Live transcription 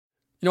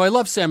I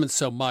love salmon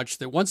so much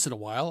that once in a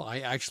while I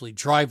actually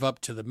drive up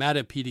to the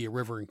Matapedia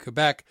River in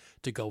Quebec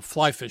to go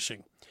fly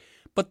fishing.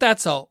 But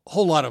that's a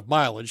whole lot of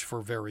mileage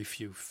for very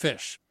few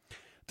fish.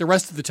 The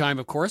rest of the time,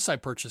 of course, I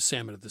purchase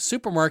salmon at the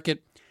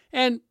supermarket,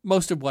 and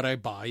most of what I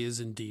buy is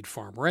indeed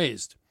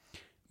farm-raised.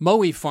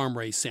 Mowi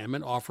farm-raised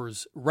salmon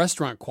offers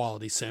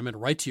restaurant-quality salmon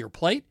right to your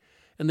plate,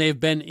 and they have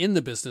been in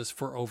the business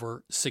for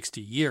over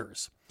 60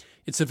 years.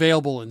 It's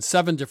available in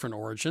 7 different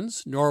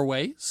origins: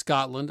 Norway,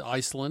 Scotland,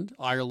 Iceland,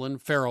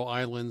 Ireland, Faroe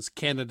Islands,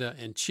 Canada,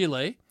 and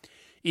Chile.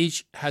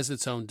 Each has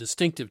its own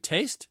distinctive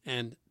taste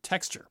and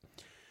texture.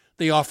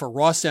 They offer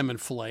raw salmon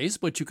fillets,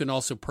 but you can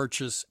also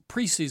purchase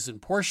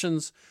pre-seasoned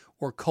portions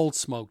or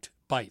cold-smoked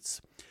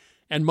bites.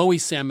 And Mowi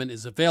salmon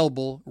is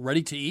available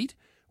ready to eat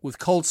with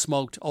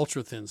cold-smoked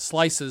ultra-thin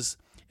slices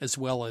as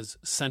well as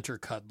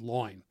center-cut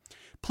loin.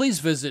 Please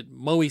visit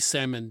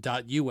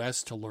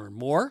mowisalmon.us to learn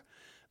more.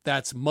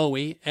 That's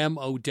Mowi,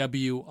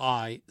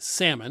 M-O-W-I,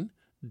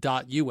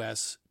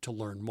 salmon.us to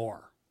learn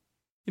more.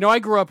 I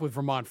grew up with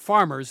Vermont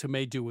farmers who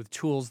made do with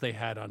tools they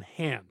had on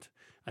hand: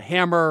 a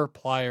hammer,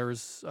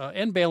 pliers,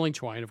 and baling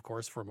twine, of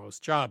course, for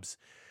most jobs.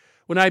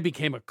 When I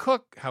became a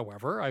cook,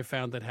 however, I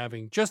found that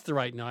having just the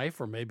right knife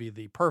or maybe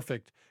the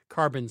perfect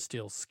carbon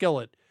steel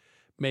skillet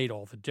made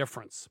all the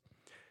difference.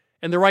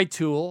 And the right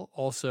tool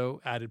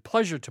also added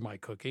pleasure to my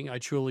cooking. I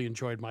truly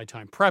enjoyed my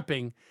time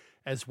prepping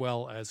as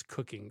well as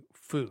cooking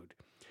food.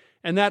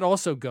 And that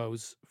also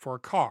goes for a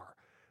car.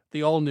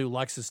 The all-new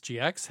Lexus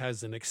GX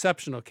has an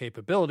exceptional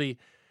capability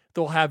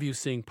that will have you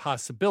seeing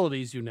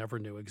possibilities you never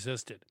knew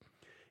existed.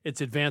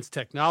 Its advanced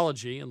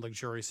technology and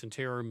luxurious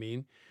interior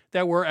mean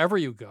that wherever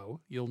you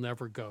go, you'll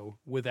never go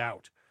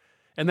without.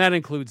 And that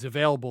includes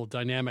available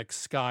dynamic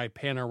sky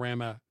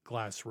panorama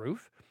glass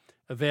roof,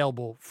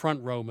 available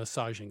front row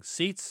massaging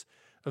seats,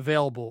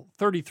 available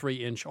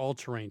 33-inch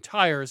all-terrain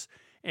tires,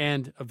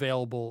 and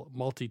available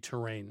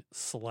multi-terrain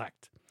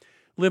select.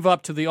 Live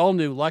up to the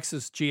all-new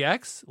Lexus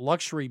GX,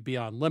 luxury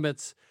beyond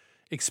limits.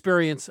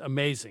 Experience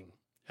amazing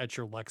at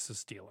your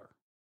Lexus dealer.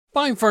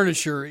 Buying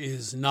furniture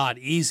is not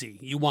easy.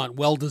 You want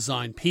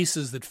well-designed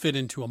pieces that fit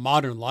into a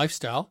modern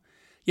lifestyle,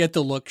 yet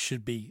the look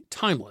should be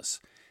timeless.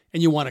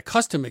 And you want a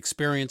custom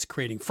experience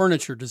creating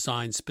furniture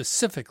designed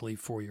specifically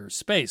for your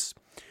space.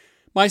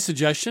 My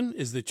suggestion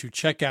is that you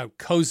check out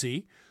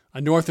Cozy, a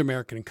North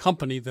American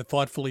company that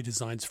thoughtfully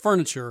designs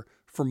furniture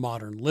for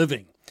modern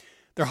living.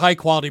 Their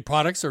high-quality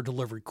products are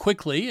delivered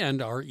quickly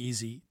and are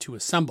easy to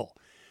assemble.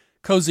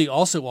 Cozy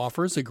also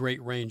offers a great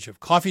range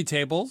of coffee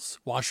tables,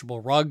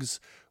 washable rugs,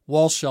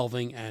 wall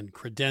shelving, and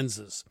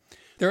credenzas.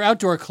 Their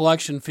outdoor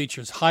collection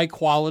features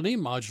high-quality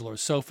modular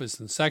sofas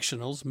and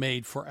sectionals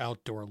made for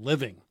outdoor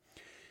living.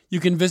 You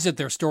can visit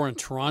their store in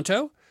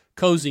Toronto.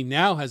 Cozy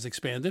now has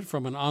expanded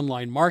from an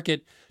online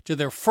market to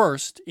their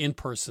first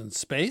in-person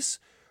space,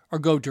 or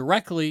go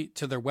directly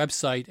to their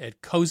website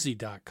at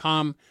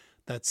cozy.com.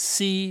 That's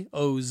COZEY.com.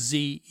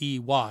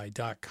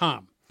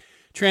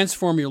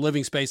 Transform your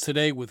living space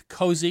today with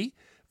Cozy.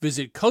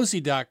 Visit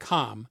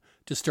cozy.com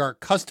to start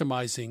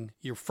customizing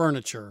your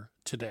furniture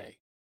today.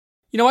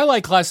 I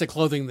like classic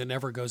clothing that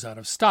never goes out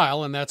of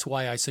style, and that's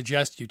why I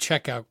suggest you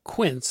check out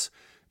Quince,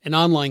 an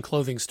online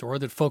clothing store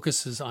that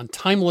focuses on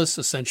timeless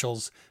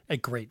essentials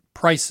at great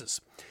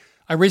prices.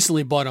 I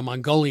recently bought a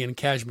Mongolian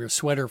cashmere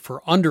sweater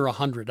for under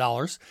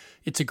 $100.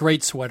 It's a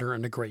great sweater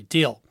and a great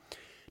deal.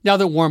 Now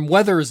that warm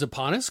weather is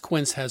upon us,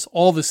 Quince has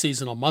all the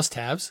seasonal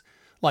must-haves,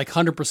 like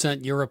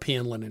 100%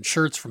 European linen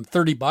shirts from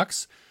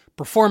 $30,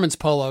 performance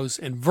polos,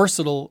 and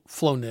versatile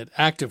flow-knit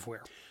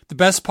activewear. The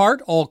best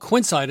part, all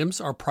Quince items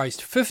are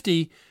priced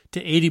 50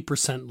 to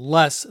 80%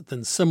 less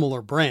than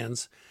similar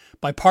brands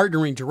by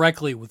partnering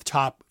directly with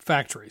top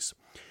factories.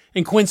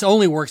 And Quince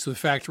only works with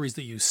factories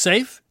that use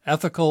safe,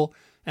 ethical,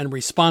 and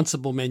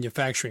responsible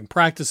manufacturing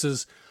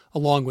practices,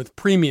 along with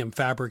premium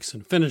fabrics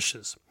and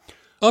finishes.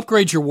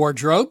 Upgrade your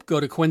wardrobe. Go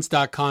to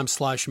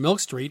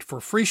quince.com/milkstreet for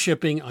free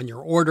shipping on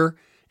your order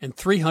and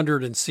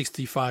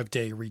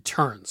 365-day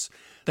returns.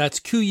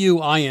 That's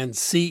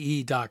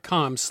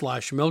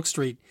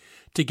QUINCE.com/milkstreet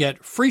to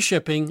get free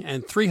shipping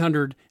and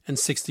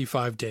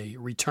 365-day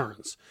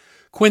returns.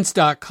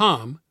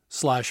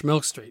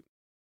 Quince.com/milkstreet.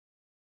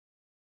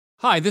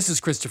 Hi, this is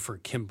Christopher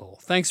Kimball.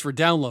 Thanks for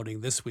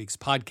downloading this week's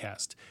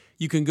podcast.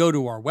 You can go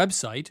to our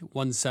website,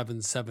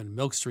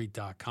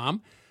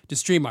 177milkstreet.com, to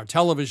stream our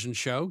television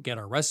show, get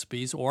our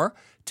recipes, or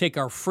take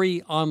our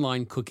free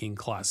online cooking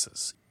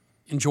classes.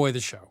 Enjoy the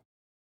show.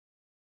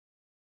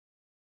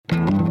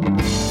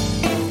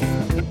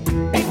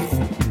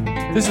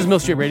 This is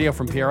Milk Street Radio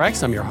from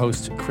PRX. I'm your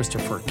host,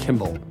 Christopher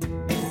Kimball.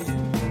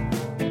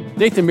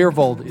 Nathan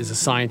Myhrvold is a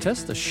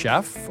scientist, a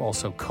chef,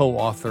 also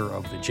co-author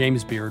of the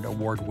James Beard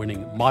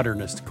Award-winning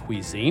Modernist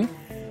Cuisine,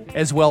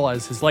 as well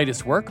as his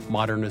latest work,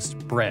 Modernist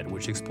Bread,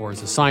 which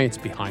explores the science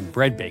behind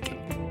bread baking.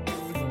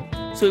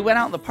 So we went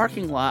out in the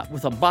parking lot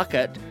with a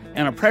bucket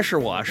and a pressure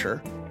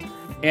washer.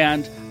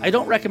 And I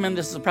don't recommend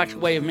this as a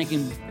practical way of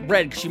making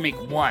bread because you make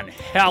one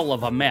hell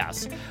of a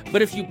mess.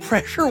 But if you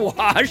pressure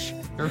wash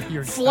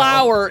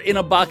flour in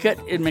a bucket,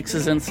 it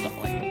mixes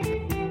instantly.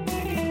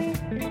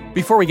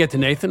 Before we get to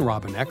Nathan,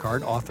 Robin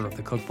Eckhart, author of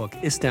the cookbook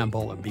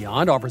Istanbul and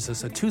Beyond, offers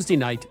us a Tuesday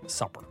night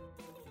supper.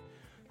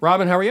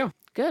 Robin, how are you?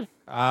 Good.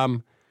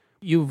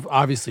 You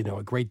obviously know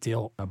a great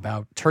deal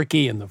about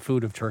Turkey and the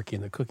food of Turkey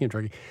and the cooking of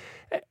Turkey.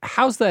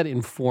 How's that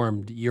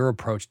informed your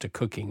approach to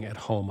cooking at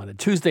home on a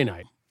Tuesday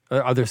night?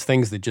 Are there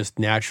things that just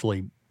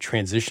naturally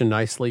transition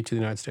nicely to the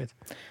United States?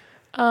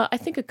 I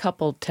think a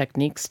couple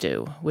techniques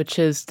do, which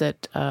is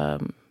that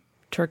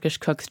Turkish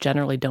cooks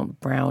generally don't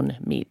brown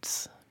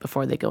meats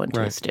before they go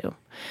into a stew.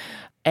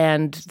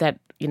 And that,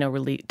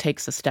 really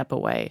takes a step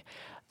away.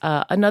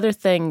 Another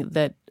thing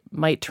that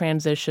might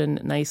transition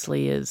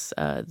nicely is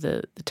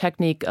the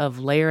technique of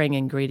layering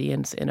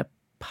ingredients in a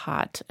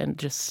pot and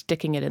just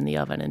sticking it in the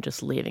oven and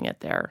just leaving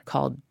it there,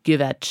 called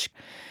güveç.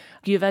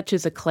 Güveç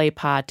is a clay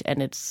pot,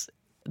 and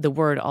the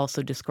word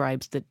also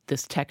describes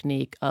this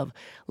technique of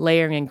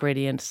layering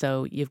ingredients.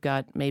 So you've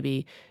got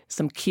maybe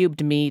some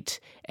cubed meat,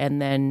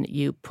 and then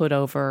you put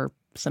over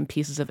some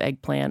pieces of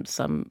eggplant,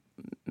 some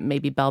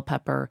maybe bell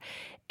pepper,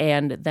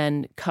 and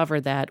then cover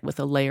that with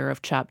a layer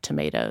of chopped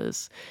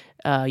tomatoes.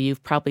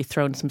 You've probably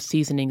thrown some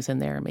seasonings in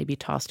there, maybe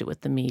tossed it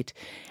with the meat.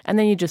 And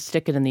then you just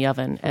stick it in the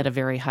oven at a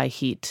very high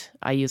heat.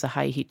 I use a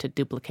high heat to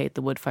duplicate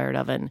the wood-fired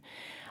oven.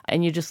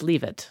 And you just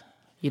leave it.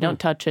 You don't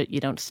touch it. You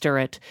don't stir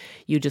it.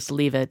 You just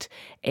leave it.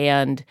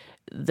 And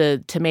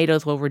the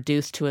tomatoes will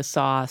reduce to a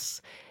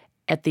sauce.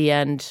 At the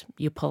end,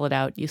 you pull it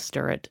out, you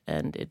stir it,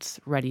 and it's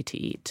ready to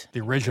eat.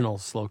 The original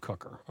slow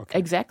cooker. Okay.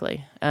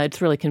 Exactly.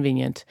 It's really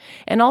convenient.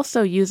 And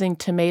also using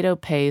tomato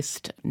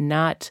paste,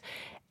 not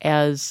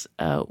as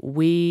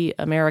we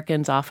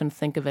Americans often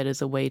think of it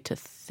as a way to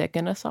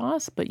thicken a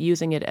sauce, but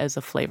using it as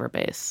a flavor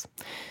base.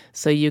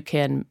 So you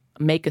can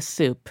make a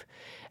soup,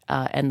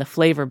 and the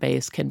flavor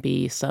base can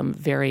be some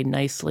very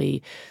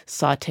nicely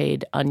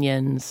sautéed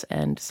onions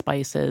and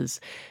spices,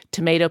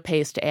 tomato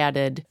paste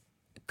added,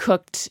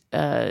 cooked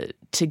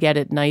to get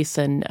it nice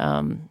and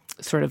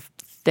sort of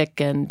thick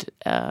and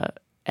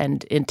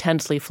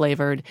intensely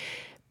flavored.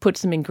 Put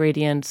some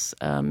ingredients,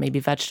 maybe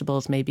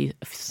vegetables, maybe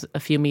a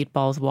few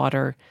meatballs,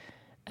 water,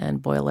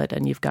 and boil it,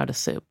 and you've got a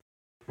soup.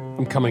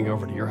 I'm coming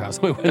over to your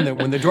house.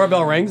 When the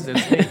doorbell rings,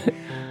 it's me.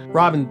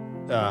 Robin,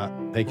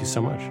 thank you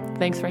so much.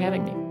 Thanks for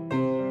having me.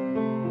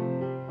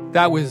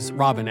 That was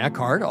Robin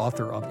Eckhart,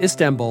 author of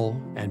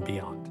Istanbul and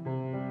Beyond.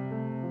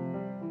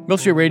 Milk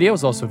Street Radio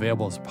is also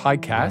available as a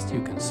podcast.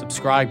 You can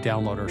subscribe,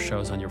 download our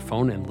shows on your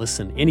phone, and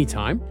listen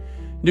anytime.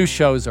 New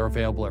shows are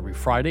available every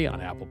Friday on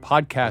Apple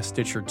Podcasts,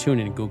 Stitcher,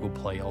 TuneIn, and Google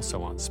Play,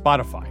 also on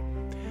Spotify.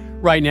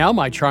 Right now,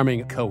 my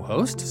charming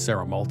co-host,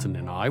 Sarah Moulton,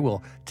 and I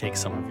will take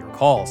some of your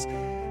calls.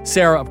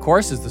 Sarah, of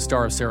course, is the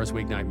star of Sarah's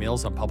Weeknight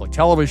Meals on public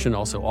television,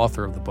 also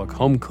author of the book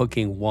Home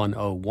Cooking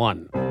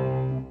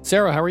 101.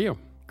 Sarah, how are you?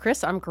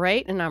 Chris, I'm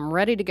great, and I'm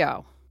ready to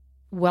go.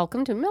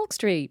 Welcome to Milk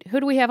Street. Who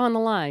do we have on the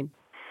line?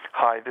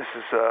 Hi, this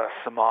is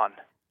Saman.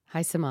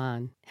 Hi,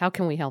 Saman. How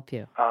can we help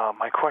you?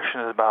 My question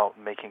is about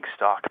making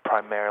stock,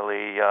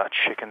 primarily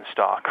chicken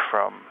stock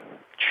from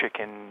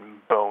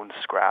chicken bone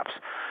scraps.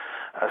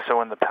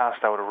 So in the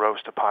past, I would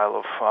roast a pile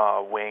of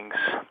wings,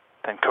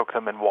 then cook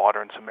them in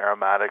water and some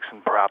aromatics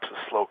and perhaps a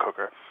slow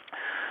cooker.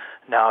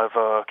 Now I've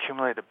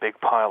accumulated a big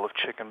pile of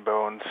chicken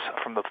bones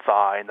from the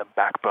thigh and the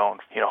backbone,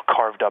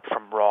 carved up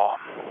from raw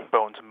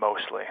bones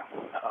mostly,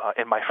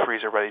 in my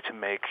freezer ready to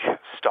make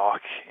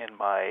stock in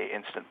my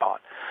Instant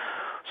Pot.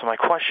 So my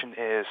question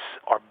is,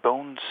 are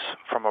bones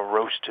from a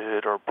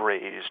roasted or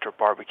braised or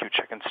barbecue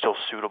chicken still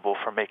suitable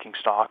for making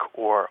stock,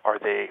 or are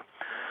they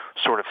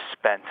sort of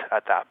spent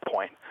at that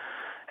point?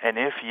 And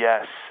if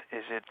yes,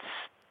 is it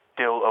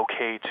still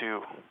okay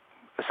to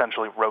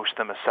essentially roast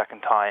them a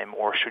second time,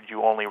 or should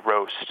you only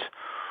roast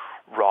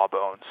raw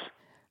bones?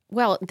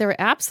 Well, they're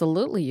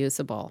absolutely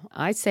usable.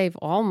 I save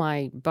all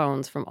my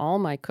bones from all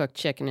my cooked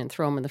chicken and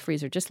throw them in the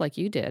freezer just like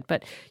you did.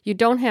 But you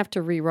don't have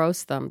to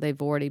re-roast them. They've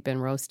already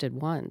been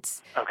roasted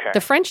once. Okay.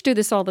 The French do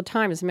this all the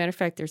time. As a matter of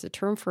fact, there's a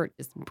term for it.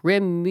 It's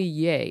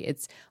remouiller.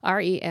 It's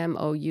R-E-M-O-U-I-L-L-A-G-E.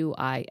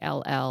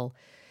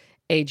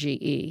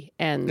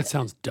 And That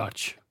sounds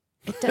Dutch.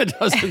 That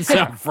doesn't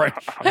sound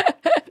French.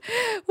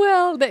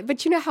 Well,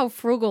 but you know how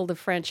frugal the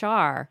French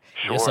are.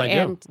 Sure. Yes, I do.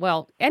 And,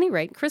 well, at any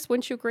rate, Chris,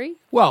 wouldn't you agree?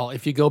 Well,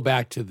 if you go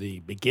back to the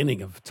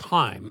beginning of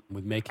time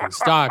with making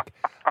stock,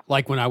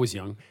 like when I was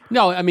young,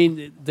 no, I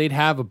mean, they'd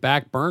have a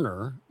back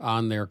burner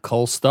on their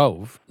coal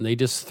stove, and they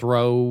just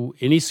throw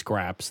any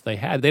scraps they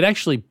had. They'd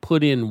actually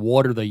put in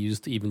water they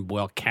used to even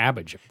boil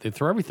cabbage. They'd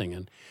throw everything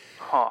in.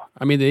 Huh.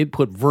 I mean, they'd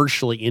put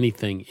virtually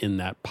anything in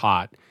that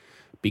pot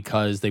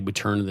because they would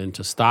turn it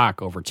into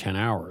stock over 10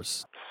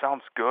 hours.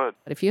 Sounds good.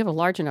 But if you have a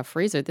large enough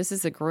freezer, this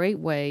is a great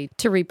way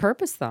to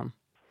repurpose them.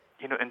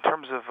 In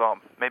terms of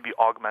maybe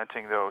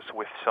augmenting those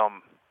with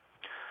some,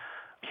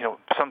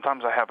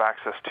 sometimes I have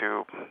access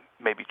to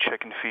maybe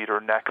chicken feet or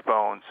neck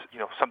bones,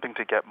 something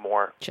to get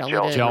more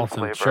gelatin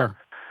flavor. Sure.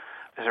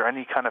 Is there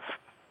any kind of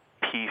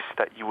piece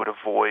that you would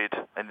avoid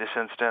in this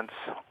instance?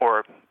 Or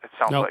it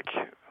sounds Nope. like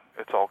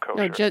it's all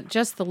kosher? No,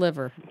 just the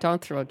liver.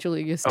 Don't throw it.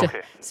 Julie used to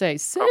Okay. say,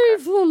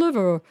 save the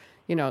liver.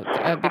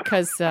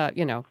 because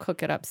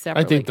cook it up I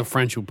separately. think the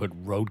French would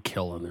put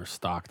roadkill in their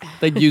stock.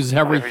 They'd use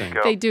everything.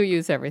 They do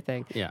use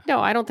everything. Yeah. No,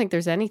 I don't think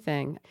there's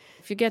anything.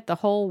 If you get the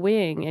whole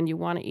wing and you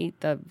want to eat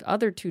the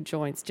other 2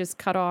 joints, just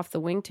cut off the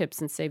wing tips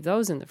and save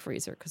those in the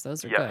freezer because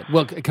those are good.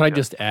 Well, can I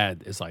just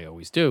add, as I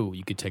always do,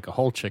 you could take a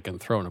whole chicken,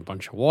 throw in a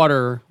bunch of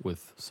water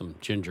with some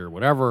ginger,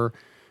 whatever,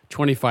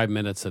 25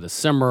 minutes at a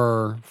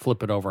simmer,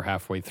 flip it over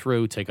halfway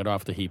through, take it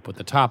off the heat, put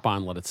the top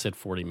on, let it sit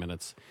 40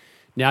 minutes.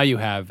 Now you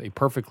have a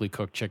perfectly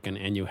cooked chicken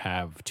and you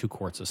have 2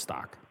 quarts of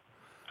stock.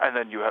 And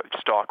then you have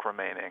stock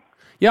remaining.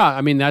 Yeah,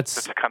 I mean, that's...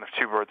 It's kind of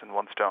 2 birds in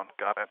one stone.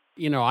 Got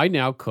it. I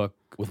now cook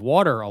with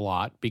water a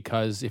lot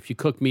because if you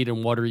cook meat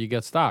in water, you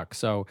get stock.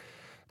 So,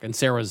 and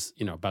Sarah's,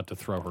 about to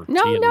throw her tea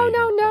at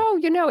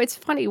me. No. It's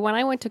funny. When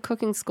I went to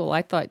cooking school,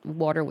 I thought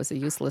water was a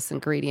useless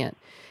ingredient.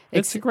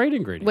 It's a great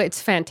ingredient. Well,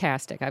 it's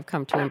fantastic. I've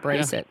come to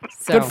embrace it.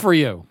 So, good for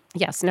you.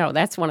 Yes, no,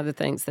 that's one of the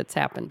things that's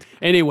happened.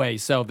 Anyway,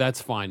 so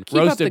that's fine.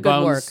 Keep up Roasted the good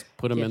bones, work.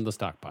 put them in the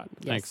stock pot.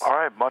 Yes. Thanks. All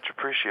right, much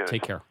appreciated.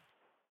 Take care.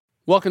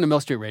 Welcome to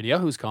Mill Street Radio.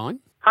 Who's calling?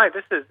 Hi,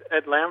 this is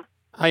Ed Lamb.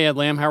 Hi, Ed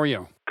Lamb. How are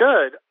you?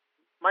 Good.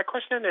 My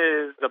question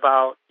is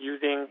about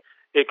using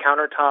a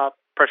countertop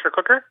pressure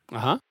cooker.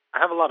 Uh-huh. I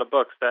have a lot of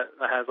books that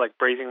has like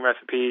braising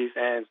recipes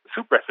and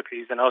soup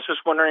recipes, and I was just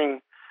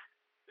wondering,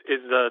 is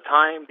the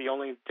time the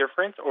only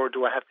difference, or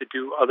do I have to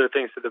do other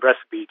things to the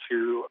recipe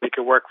to make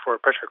it work for a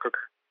pressure cooker?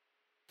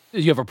 Do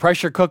you have a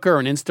pressure cooker,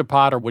 an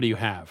Instapot, or what do you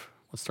have?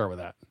 Let's start with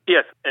that.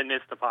 Yes, an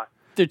Instapot.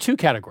 There are 2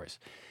 categories.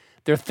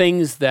 There are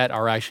things that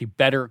are actually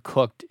better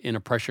cooked in a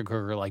pressure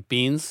cooker, like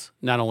beans.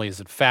 Not only is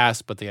it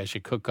fast, but they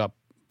actually cook up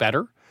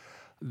better.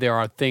 There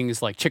are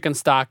things like chicken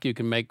stock you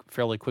can make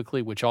fairly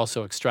quickly, which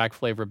also extract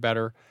flavor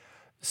better.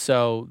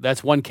 So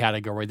that's one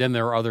category. Then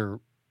there are other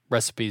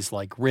recipes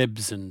like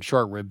ribs and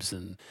short ribs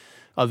and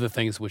other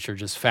things which are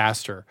just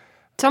faster.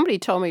 Somebody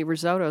told me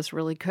risotto is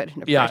really good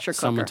in a pressure cooker. Yeah,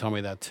 someone told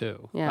me that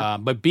too. Yeah.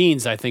 But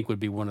beans, I think, would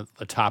be one of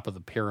the top of the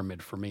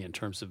pyramid for me in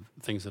terms of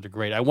things that are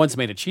great. I once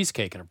made a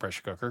cheesecake in a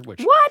pressure cooker,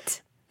 which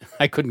What?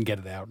 I couldn't get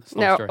it out. It's a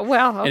long No, story.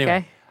 well, okay.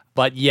 Anyway,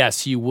 but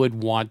yes, you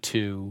would want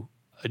to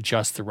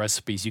adjust the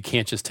recipes. You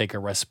can't just take a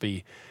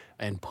recipe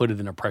and put it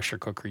in a pressure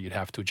cooker. You'd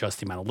have to adjust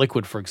the amount of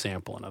liquid, for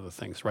example, and other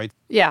things, right?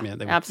 Yeah,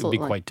 They absolutely.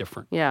 would be quite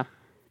different. Yeah.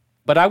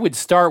 But I would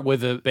start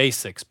with the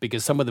basics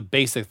because some of the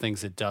basic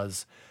things it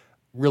does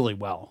really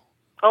well.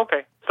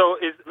 Okay, so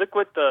is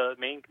liquid the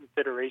main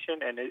consideration,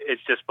 and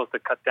it's just supposed to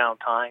cut down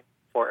time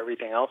for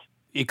everything else?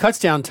 It cuts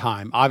down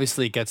time.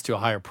 Obviously, it gets to a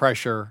higher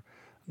pressure.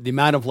 The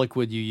amount of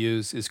liquid you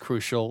use is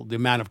crucial. The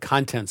amount of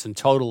contents in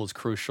total is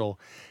crucial.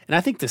 And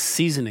I think the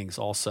seasonings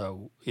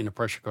also in a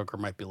pressure cooker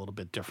might be a little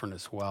bit different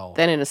as well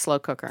Then in a slow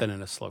cooker. than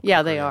in a slow cooker.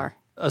 Yeah, they are.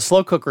 A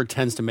slow cooker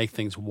tends to make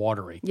things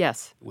watery,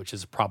 Yes. which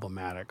is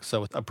problematic.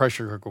 So a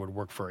pressure cooker would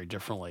work very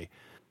differently.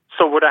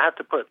 So would I have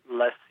to put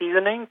less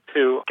seasoning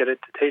to get it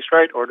to taste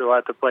right, or do I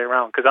have to play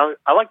around? Because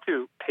I like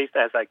to taste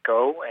as I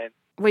go. And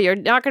Well, you're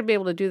not going to be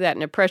able to do that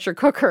in a pressure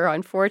cooker,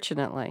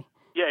 unfortunately.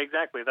 yeah,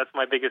 exactly. That's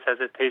my biggest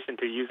hesitation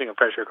to using a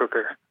pressure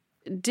cooker.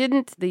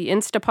 Didn't the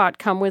Instapot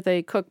come with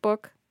a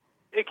cookbook?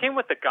 It came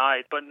with a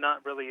guide, but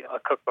not really a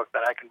cookbook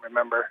that I can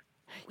remember.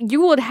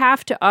 You would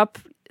have to up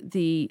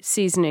the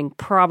seasoning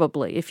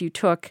probably if you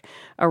took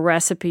a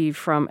recipe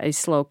from a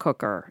slow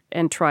cooker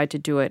and tried to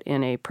do it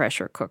in a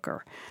pressure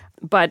cooker.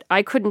 But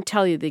I couldn't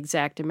tell you the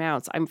exact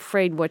amounts. I'm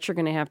afraid what you're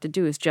going to have to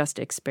do is just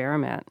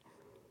experiment.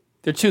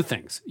 There are 2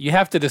 things. You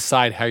have to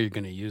decide how you're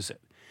going to use it.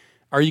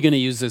 Are you going to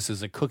use this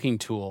as a cooking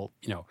tool,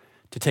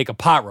 to take a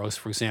pot roast,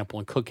 for example,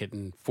 and cook it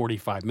in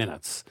 45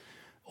 minutes,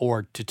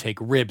 or to take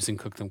ribs and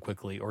cook them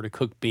quickly, or to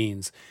cook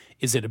beans?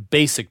 Is it a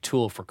basic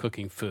tool for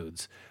cooking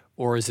foods,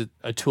 or is it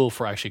a tool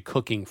for actually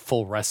cooking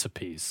full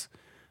recipes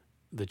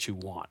that you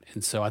want?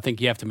 And so I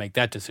think you have to make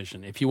that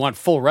decision. If you want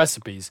full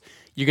recipes,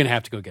 you're going to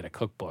have to go get a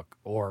cookbook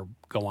or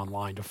go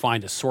online to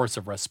find a source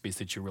of recipes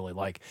that you really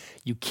like.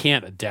 You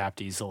can't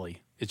adapt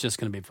easily. It's just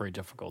going to be very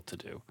difficult to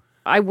do.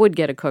 I would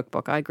get a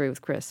cookbook. I agree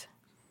with Chris.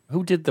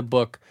 Who did the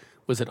book?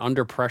 Was it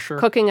Under Pressure?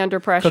 Cooking Under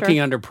Pressure?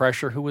 Cooking Under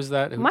Pressure. Who was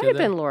that? Who Might did have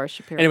that? been Laura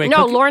Shapiro. Anyway,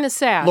 no, Lorna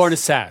Sass. Lorna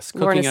Sass.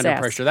 Cooking Lorna Under Sass.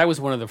 Pressure. That was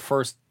one of the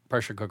first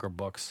pressure cooker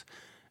books.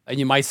 And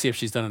you might see if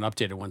she's done an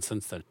updated one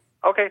since then.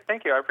 Okay,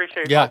 thank you. I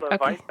appreciate Yeah. all the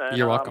advice. And,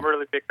 You're welcome. I'm a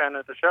really big fan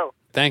of the show.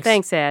 Thanks.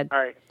 Thanks, Ed. All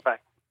right, bye.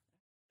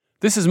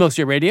 This is Mill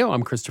Street Radio.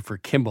 I'm Christopher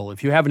Kimball.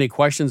 If you have any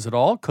questions at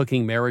all,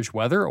 cooking, marriage,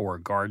 weather, or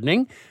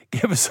gardening,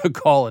 give us a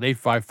call at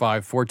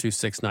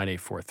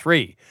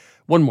 855-426-9843.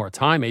 One more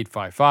time,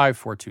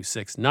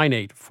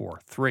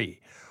 855-426-9843.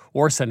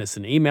 Or send us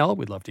an email.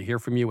 We'd love to hear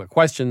from you at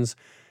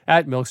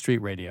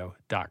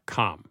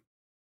questions@milkstreetradio.com.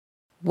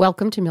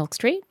 Welcome to Milk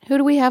Street. Who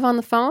do we have on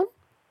the phone?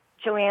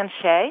 Joanne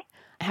Shea.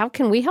 How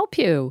can we help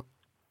you?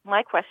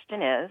 My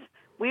question is,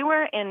 we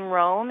were in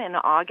Rome in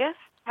August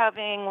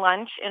having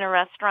lunch in a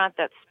restaurant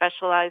that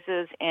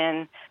specializes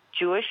in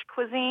Jewish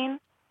cuisine,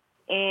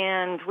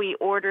 and we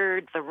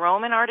ordered the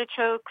Roman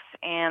artichokes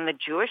and the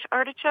Jewish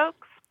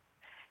artichokes.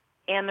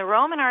 And the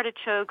Roman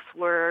artichokes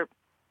were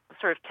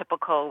sort of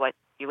typical, what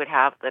you would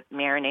have, the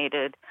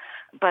marinated,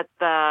 but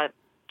the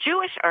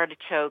Jewish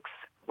artichokes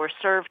were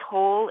served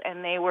whole,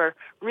 and they were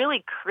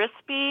really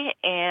crispy,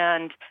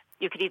 and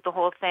you could eat the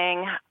whole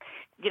thing.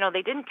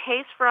 They didn't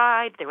taste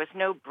fried. There was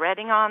no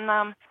breading on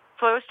them.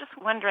 So I was just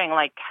wondering,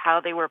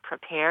 how they were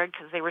prepared,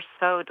 because they were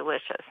so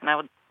delicious, and I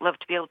would love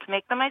to be able to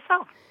make them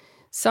myself.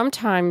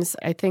 Sometimes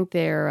I think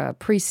they're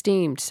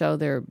pre-steamed, so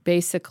they're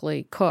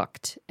basically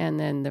cooked, and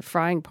then the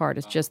frying part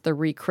is just the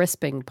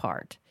re-crisping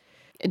part.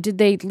 Did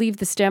they leave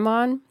the stem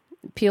on?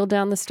 Peel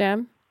down the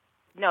stem?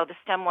 No, the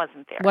stem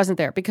wasn't there. Wasn't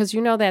there, because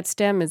that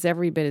stem is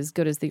every bit as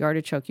good as the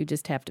artichoke. You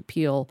just have to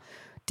peel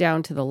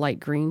down to the light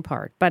green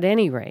part. But at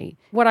any rate,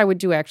 what I would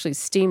do actually is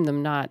steam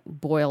them, not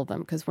boil them,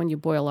 because when you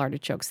boil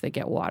artichokes, they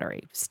get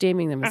watery.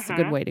 Steaming them is a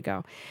good way to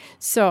go.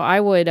 So I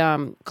would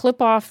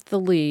clip off the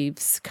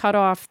leaves, cut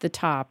off the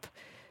top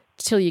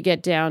till you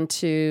get down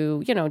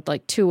to,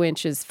 2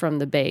 inches from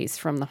the base,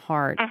 from the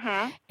heart,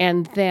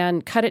 and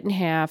then cut it in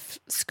half,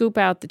 scoop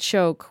out the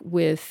choke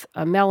with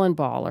a melon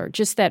ball, or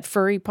just that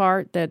furry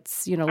part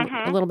that's,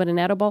 a little bit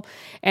inedible,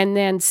 and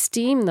then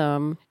steam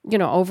them,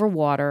 over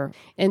water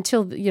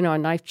until, a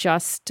knife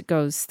just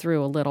goes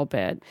through a little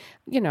bit,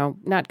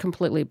 not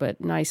completely, but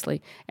nicely.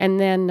 And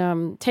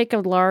then take a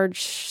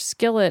large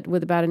skillet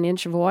with about an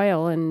inch of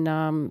oil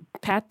and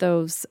pat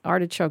those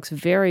artichokes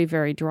very,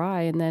 very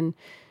dry, and then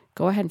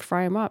go ahead and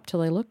fry them up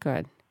till they look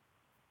good.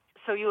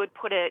 So you would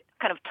put it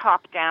kind of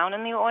top down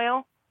in the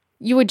oil?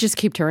 You would just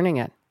keep turning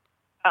it.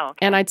 Oh,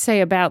 okay. And I'd say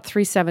about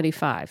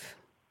 375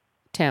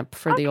 temp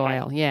for the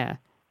oil, yeah.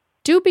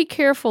 Do be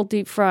careful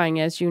deep frying,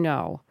 as you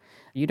know.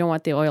 You don't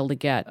want the oil to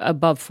get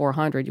above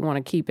 400. You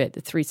want to keep it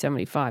at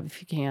 375 if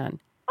you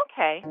can.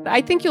 Okay.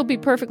 I think you'll be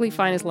perfectly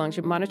fine as long as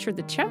you monitor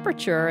the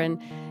temperature and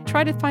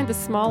try to find the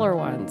smaller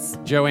ones.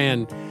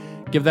 Joanne,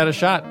 give that a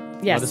shot.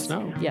 Yes. Let us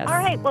know. Yes. All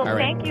right. Well,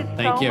 thank you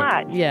so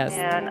much. Yes.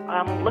 And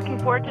I'm looking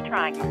forward to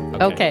trying them.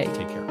 Okay.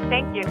 Take care.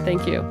 Thank you.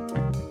 Thank you.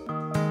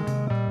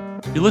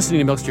 You're listening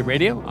to Milk Street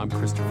Radio. I'm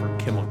Christopher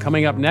Kimball.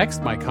 Coming up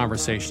next, my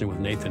conversation with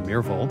Nathan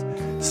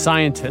Myhrvold,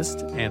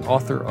 scientist and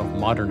author of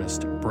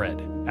Modernist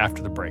Bread,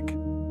 after the break.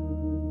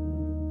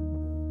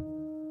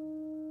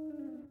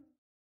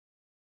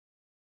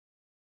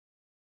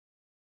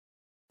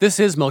 This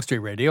is Milk Street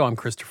Radio. I'm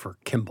Christopher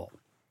Kimball.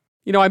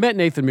 I met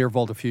Nathan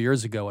Myhrvold a few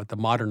years ago at the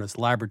Modernist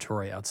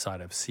Laboratory outside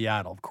of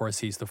Seattle. Of course,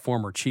 he's the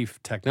former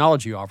chief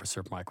technology officer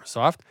of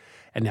Microsoft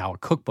and now a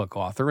cookbook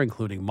author,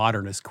 including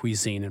Modernist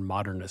Cuisine and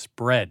Modernist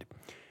Bread.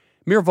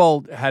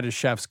 Myhrvold had his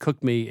chefs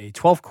cook me a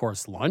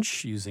 12-course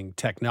lunch using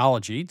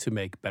technology to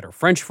make better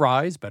French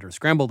fries, better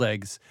scrambled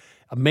eggs,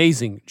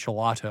 amazing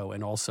gelato,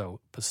 and also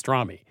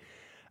pastrami.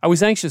 I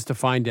was anxious to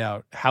find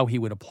out how he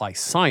would apply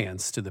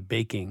science to the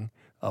baking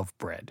of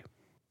bread.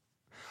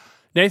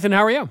 Nathan,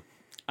 how are you?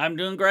 I'm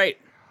doing great.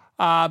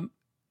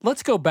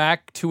 Let's go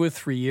back 2 or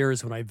 3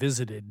 years when I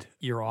visited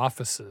your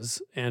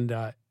offices, and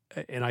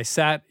I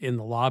sat in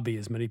the lobby,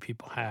 as many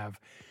people have,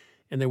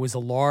 and there was a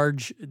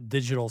large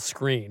digital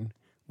screen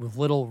with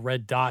little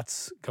red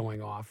dots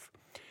going off.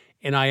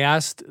 And I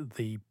asked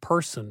the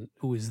person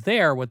who was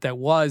there what that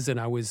was,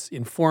 and I was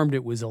informed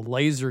it was a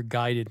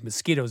laser-guided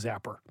mosquito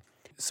zapper.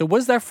 So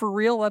was that for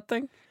real, that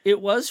thing? It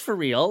was for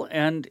real,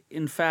 and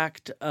in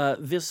fact,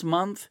 this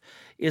month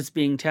it's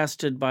being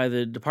tested by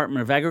the Department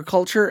of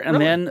Agriculture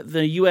and then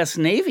the U.S.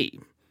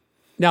 Navy.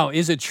 Now,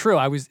 is it true?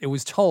 It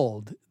was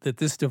told that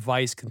this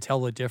device can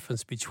tell the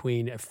difference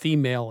between a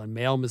female and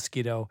male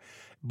mosquito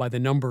by the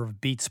number of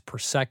beats per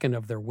second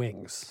of their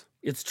wings.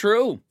 It's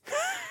true.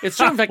 It's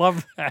true. In fact, I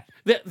love that.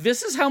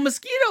 This is how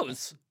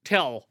mosquitoes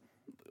tell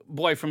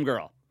boy from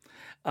girl.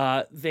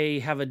 They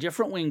have a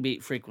different wing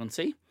beat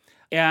frequency.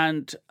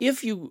 And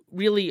if you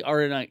really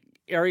are in an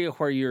area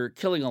where you're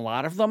killing a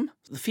lot of them,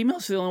 the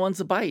females are the only ones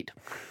that bite.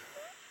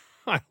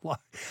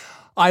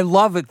 I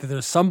love it that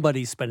there's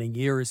somebody spending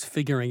years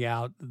figuring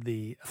out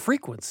the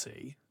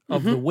frequency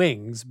of the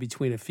wings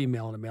between a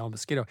female and a male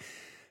mosquito.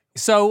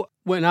 So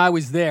when I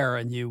was there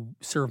and you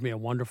served me a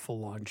wonderful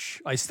lunch,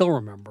 I still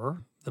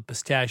remember the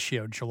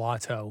pistachio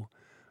gelato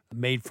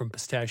made from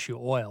pistachio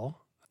oil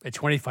at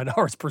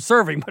 $25 per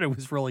serving, but it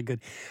was really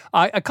good.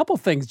 A couple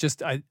things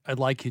just I'd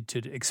like you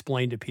to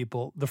explain to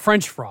people. The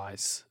French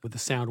fries with the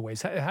sound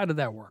waves, how did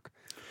that work?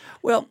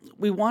 Well,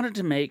 we wanted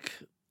to make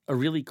a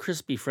really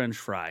crispy French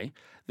fry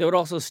that would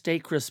also stay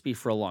crispy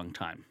for a long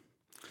time.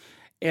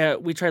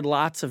 We tried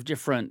lots of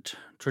different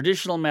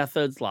traditional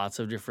methods, lots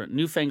of different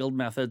newfangled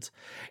methods,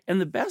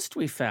 and the best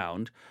we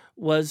found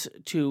was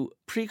to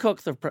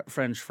pre-cook the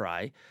French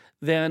fry,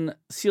 then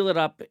seal it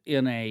up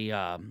in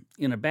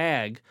a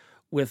bag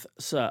with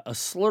a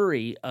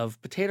slurry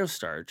of potato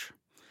starch,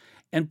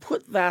 and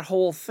put that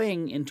whole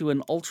thing into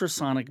an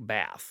ultrasonic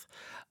bath.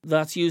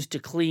 That's used to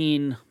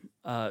clean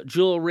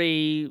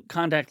jewelry,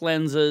 contact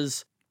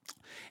lenses.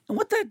 And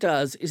what that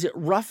does is it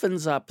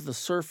roughens up the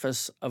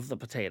surface of the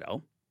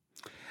potato.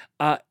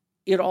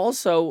 It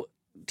also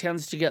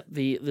tends to get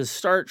the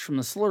starch from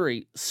the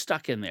slurry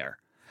stuck in there.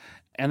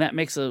 And that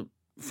makes a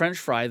French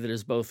fry that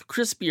is both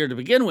crispier to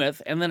begin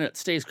with, and then it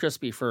stays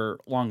crispy for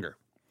longer.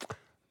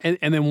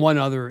 And then one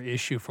other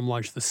issue from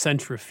lunch, the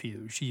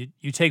centrifuge.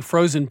 You take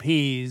frozen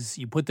peas,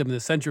 you put them in the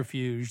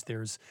centrifuge.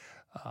 There's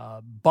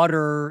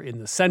butter in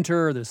the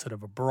center. There's sort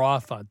of a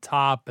broth on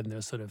top, and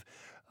there's sort of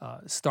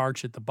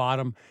starch at the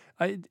bottom.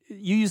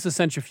 You use the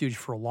centrifuge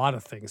for a lot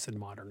of things in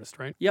Modernist,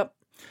 right? Yep.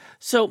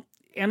 So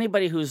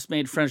anybody who's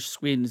made French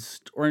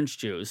squeezed orange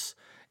juice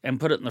and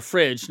put it in the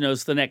fridge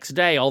knows the next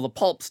day all the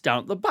pulp's down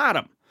at the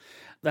bottom.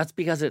 That's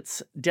because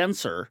it's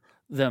denser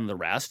than the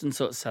rest, and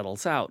so it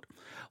settles out.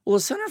 Well, a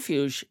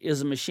centrifuge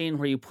is a machine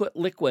where you put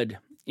liquid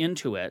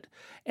into it,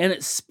 and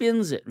it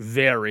spins it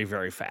very,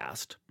 very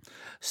fast.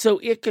 So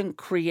it can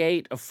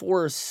create a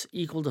force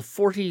equal to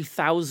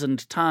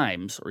 40,000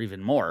 times, or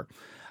even more,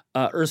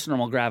 Earth's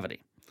normal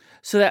gravity.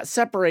 So that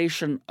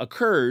separation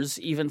occurs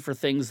even for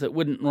things that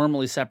wouldn't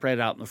normally separate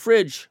out in the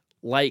fridge,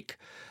 like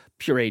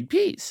pureed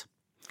peas.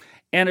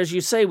 And as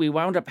you say, we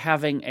wound up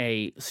having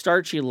a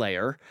starchy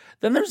layer.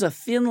 Then there's a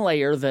thin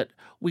layer that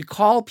we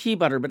call pea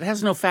butter, but it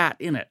has no fat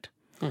in it.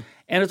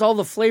 And it's all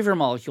the flavor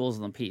molecules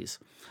in the peas.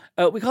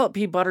 We call it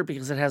pea butter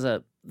because it has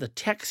the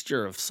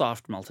texture of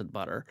soft melted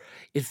butter.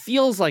 It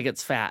feels like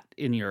it's fat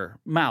in your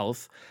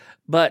mouth,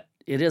 but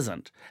it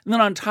isn't. And then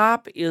on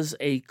top is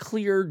a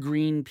clear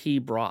green pea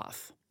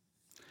broth.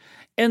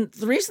 And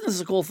the reason this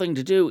is a cool thing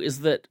to do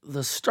is that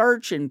the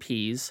starch in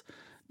peas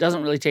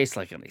doesn't really taste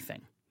like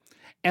anything.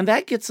 And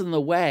that gets in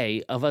the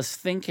way of us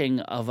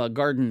thinking of a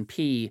garden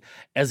pea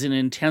as an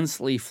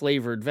intensely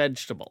flavored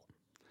vegetable.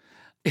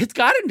 It's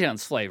got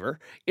intense flavor.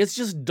 It's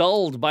just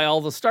dulled by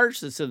all the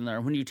starch that's in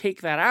there. When you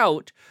take that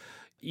out,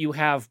 you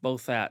have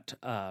both that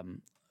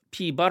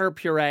pea butter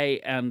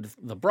puree and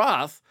the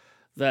broth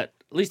that,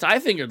 at least I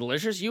think, are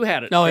delicious. You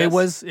had it. No,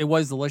 Chris. it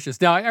was delicious.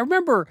 Now, I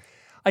remember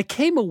I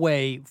came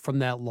away from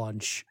that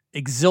lunch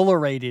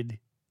exhilarated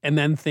and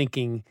then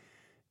thinking,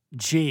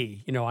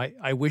 gee,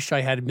 I wish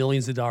I had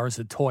millions of dollars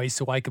of toys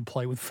so I could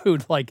play with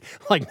food like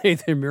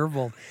Nathan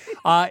Myhrvold.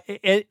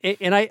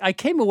 And I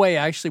came away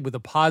actually with a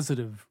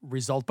positive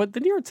result. But the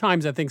New York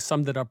Times, I think,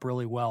 summed it up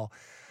really well.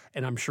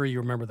 And I'm sure you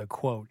remember the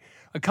quote.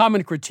 A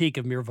common critique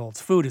of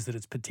Myhrvold's food is that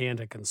it's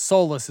pedantic and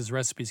soulless. His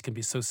recipes can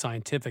be so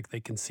scientific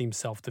they can seem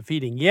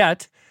self-defeating.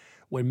 Yet,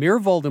 when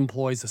Myhrvold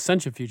employs a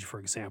centrifuge, for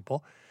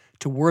example,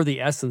 to whir the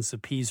essence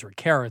of peas or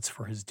carrots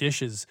for his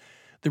dishes,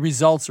 the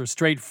results are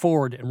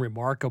straightforward and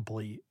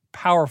remarkably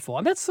powerful.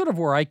 And that's sort of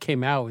where I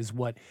came out, is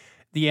what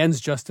the ends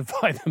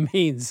justify the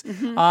means.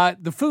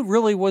 Mm-hmm. The food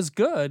really was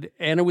good,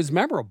 and it was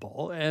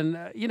memorable. And,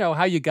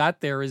 how you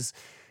got there is,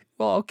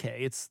 well,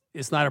 okay,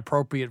 it's not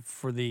appropriate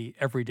for the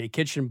everyday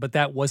kitchen, but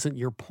that wasn't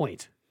your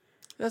point.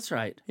 That's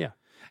right. Yeah.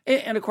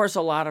 And of course,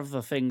 a lot of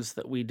the things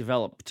that we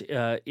developed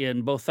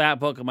in both that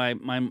book and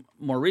my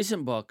more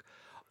recent book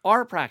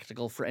are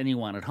practical for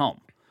anyone at home.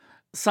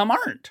 Some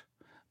aren't,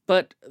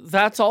 but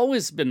that's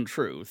always been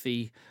true.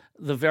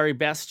 The very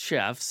best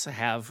chefs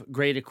have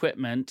great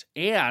equipment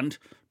and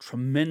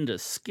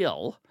tremendous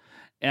skill.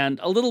 And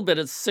a little bit,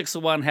 it's 6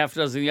 of one, half a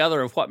dozen of the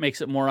other of what makes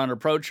it more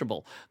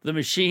unapproachable. The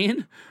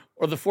machine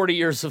or the 40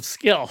 years of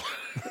skill.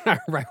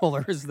 Right, well,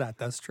 there is that.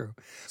 That's true.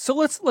 So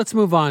let's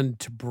move on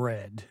to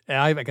bread.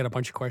 I got a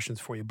bunch of questions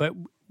for you, but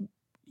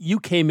you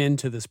came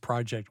into this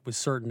project with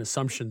certain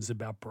assumptions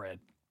about bread.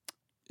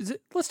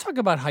 Let's talk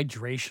about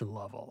hydration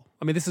level.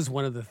 I mean, this is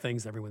one of the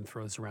things everyone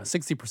throws around.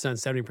 60%,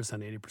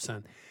 70%,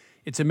 80%.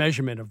 It's a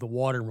measurement of the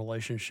water in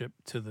relationship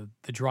to the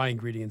dry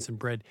ingredients in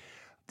bread.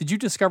 Did you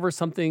discover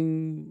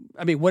something?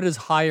 I mean, what does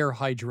higher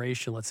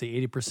hydration, let's say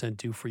 80%,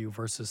 do for you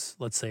versus,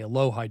 let's say, a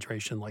low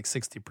hydration like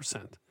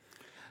 60%?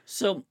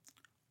 So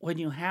when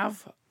you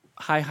have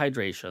high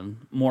hydration,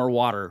 more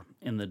water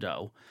in the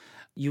dough,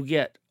 you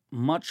get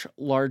much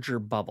larger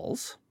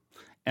bubbles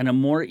and a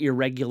more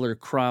irregular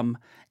crumb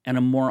and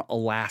a more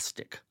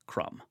elastic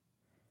crumb.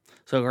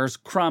 So, of course,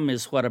 crumb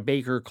is what a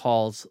baker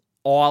calls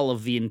all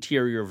of the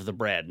interior of the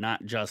bread,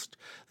 not just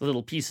the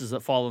little pieces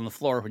that fall on the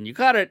floor when you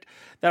cut it.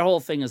 That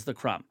whole thing is the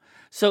crumb.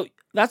 So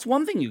that's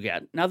one thing you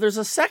get. Now, there's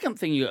a second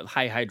thing you get with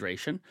high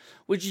hydration,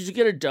 which is you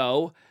get a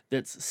dough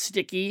that's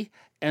sticky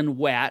and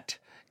wet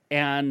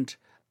and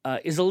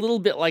is a little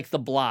bit like the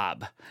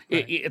blob.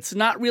 Right. It's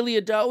not really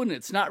a dough and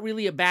it's not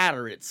really a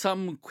batter. It's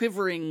some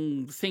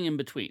quivering thing in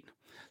between.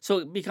 So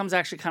it becomes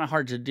actually kind of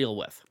hard to deal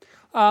with.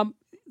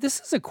 This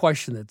is a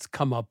question that's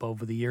come up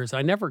over the years.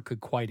 I never could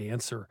quite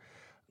answer.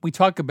 We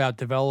talk about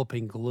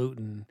developing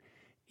gluten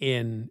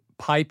in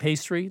pie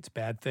pastry. It's a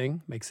bad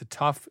thing. Makes it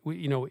tough.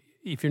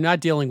 If you're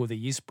not dealing with a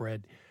yeast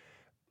bread,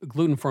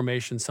 gluten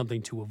formation is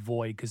something to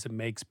avoid because it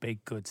makes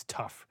baked goods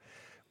tough.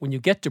 When you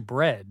get to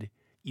bread,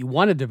 you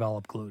want to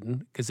develop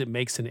gluten because it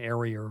makes an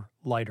airier,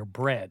 lighter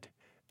bread.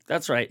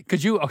 That's right.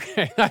 Could you?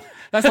 Okay.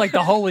 That's like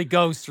the Holy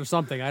Ghost or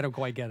something. I don't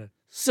quite get it.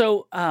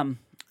 So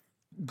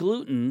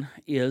gluten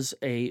is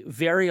a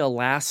very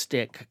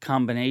elastic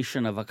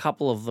combination of a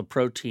couple of the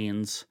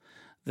proteins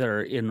that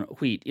are in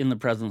wheat in the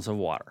presence of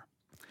water.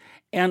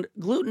 And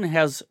gluten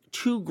has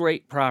two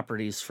great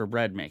properties for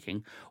bread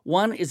making.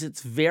 One is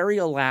it's very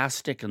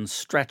elastic and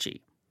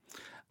stretchy.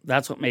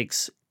 That's what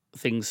makes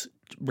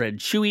bread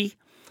chewy.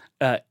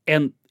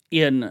 And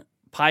in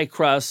pie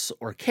crusts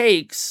or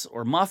cakes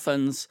or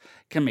muffins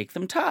can make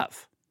them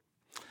tough.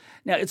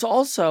 Now, it's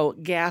also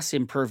gas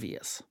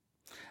impervious.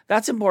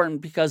 That's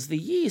important because the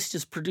yeast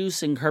is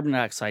producing carbon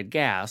dioxide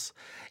gas,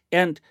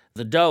 and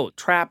the dough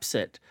traps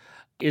it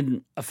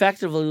in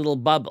effectively little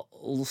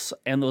bubbles,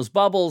 and those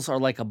bubbles are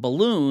like a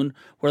balloon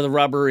where the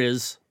rubber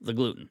is the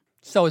gluten.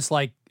 So it's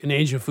like an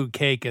angel food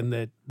cake, and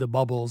that the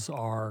bubbles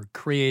are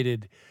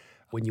created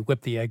when you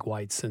whip the egg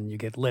whites, and you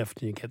get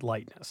lift and you get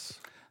lightness.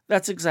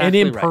 That's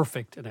exactly an right.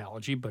 imperfect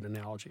analogy, but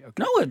analogy.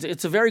 Okay. No,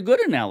 it's a very good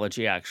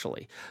analogy,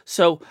 actually.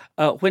 So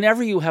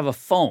whenever you have a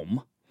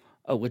foam,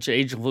 which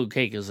angel food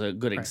cake is a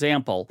good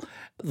example,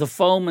 the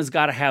foam has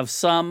got to have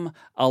some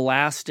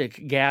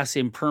elastic, gas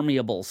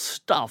impermeable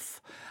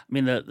stuff. I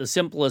mean, the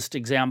simplest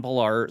example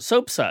are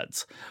soap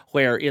suds,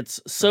 where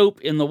it's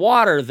soap in the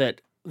water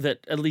that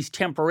at least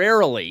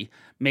temporarily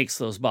makes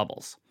those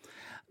bubbles.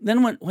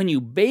 Then when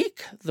you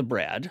bake the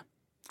bread,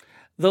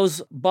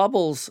 those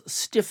bubbles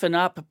stiffen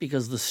up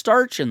because the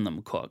starch in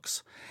them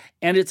cooks.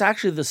 And it's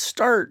actually the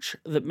starch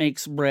that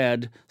makes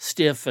bread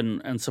stiff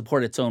and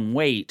support its own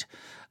weight.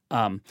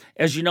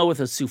 As you know, with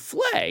a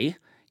souffle,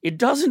 it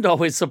doesn't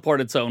always support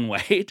its own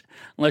weight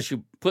unless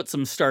you put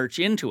some starch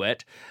into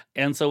it.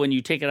 And so when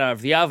you take it out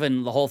of the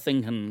oven, the whole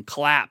thing can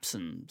collapse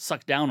and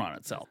suck down on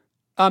itself.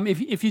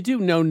 If you do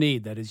no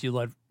knead, that is, you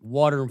let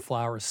water and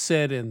flour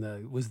sit in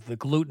the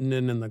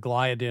glutenin and the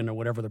gliadin or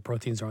whatever the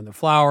proteins are in the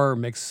flour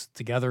mixed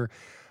together,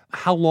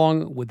 how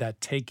long would that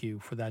take you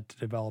for that to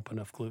develop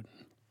enough gluten?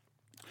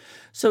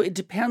 So it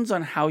depends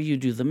on how you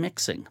do the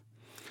mixing.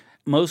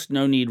 Most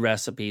no-knead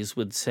recipes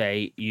would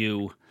say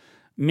you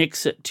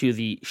mix it to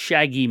the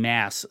shaggy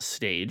mass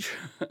stage,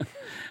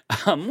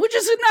 which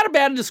is not a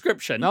bad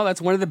description. No,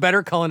 that's one of the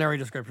better culinary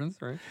descriptions,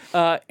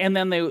 right? And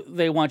then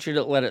they want you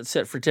to let it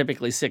sit for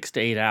typically 6 to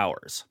 8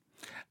 hours.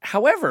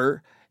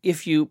 However,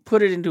 if you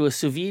put it into a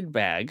sous vide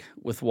bag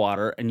with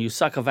water and you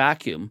suck a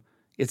vacuum,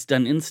 it's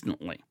done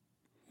instantly.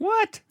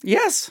 What?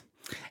 Yes.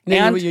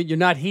 And you're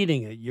not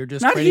heating it. You're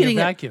just creating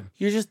a vacuum.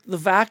 The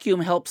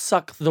vacuum helps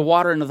suck the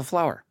water into the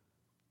flour.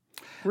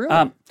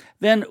 Really?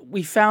 Then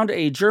we found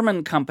a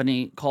German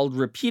company called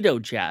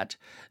RapidoJet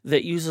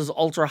that uses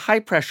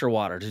ultra-high pressure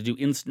water to do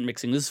instant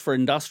mixing. This is for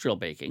industrial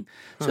baking.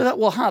 So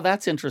I thought,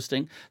 that's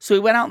interesting. So we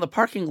went out in the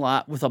parking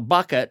lot with a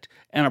bucket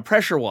and a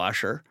pressure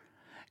washer.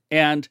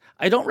 And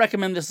I don't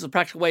recommend this as a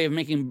practical way of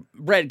making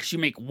bread because you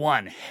make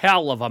one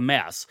hell of a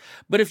mess.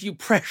 But if you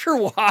pressure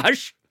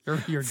wash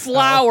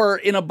flour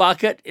in a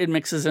bucket, it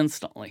mixes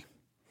instantly.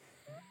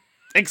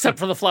 Except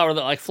for the flour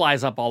that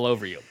flies up all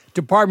over you.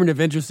 Department of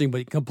interesting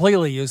but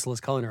completely useless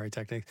culinary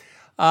techniques.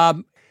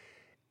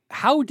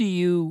 How do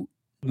you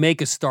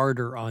make a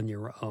starter on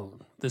your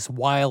own? This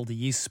wild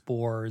yeast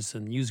spores,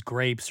 and use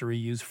grapes or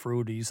use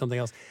fruit or use something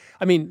else.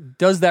 I mean,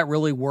 does that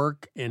really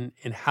work? And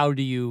how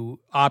do you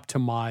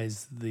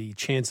optimize the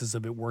chances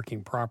of it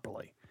working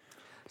properly?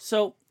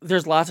 So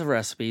there's lots of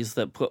recipes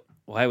that put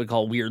what I would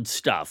call weird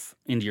stuff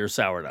into your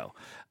sourdough.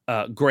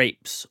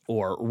 Grapes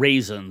or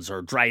raisins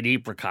or dried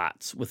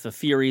apricots with the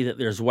theory that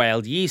there's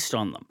wild yeast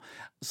on them.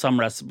 Some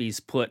recipes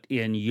put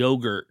in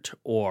yogurt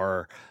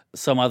or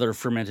some other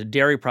fermented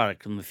dairy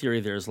product in the theory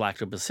there's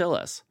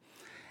lactobacillus.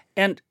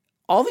 And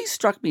all these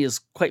struck me as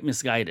quite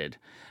misguided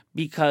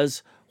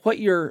because what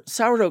your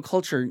sourdough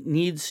culture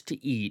needs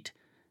to eat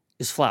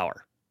is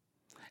flour.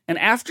 And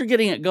after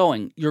getting it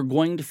going, you're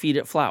going to feed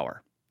it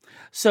flour.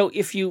 So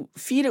if you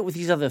feed it with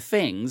these other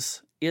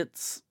things,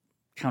 it's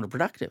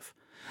counterproductive.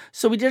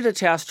 So we did a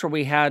test where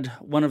we had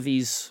one of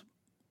these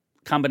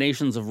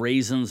combinations of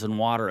raisins and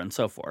water and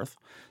so forth.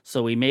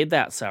 So we made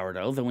that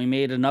sourdough. Then we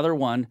made another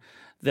one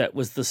that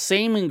was the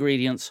same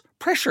ingredients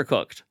pressure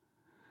cooked.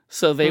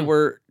 So they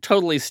were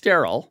totally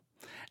sterile.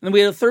 And then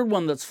we had a third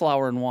one that's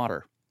flour and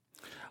water.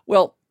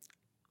 Well,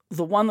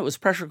 the one that was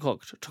pressure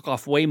cooked took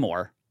off way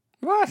more.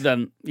 What?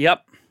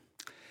 Yep.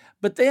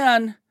 But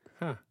then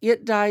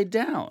it died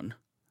down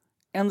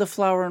and the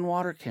flour and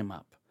water came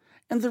up.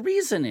 And the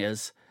reason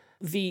is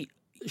the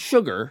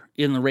sugar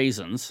in the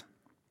raisins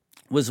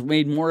was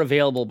made more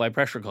available by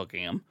pressure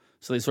cooking them,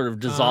 so they sort of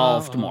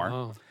dissolved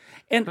more.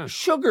 And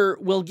sugar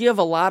will give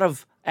a lot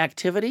of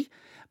activity,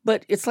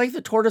 but it's like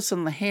the tortoise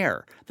and the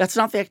hare. That's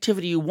not the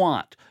activity you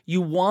want. You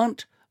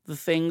want the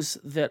things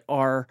that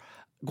are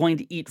going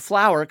to eat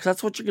flour, because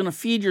that's what you're going to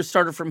feed your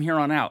starter from here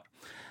on out.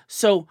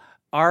 So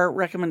our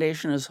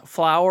recommendation is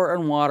flour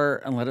and water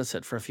and let it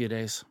sit for a few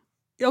days.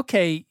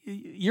 Okay,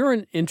 you're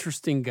an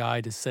interesting guy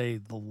to say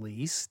the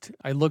least.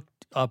 I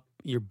looked up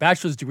your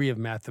bachelor's degree of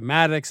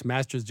mathematics,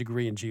 master's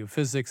degree in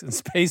geophysics and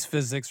space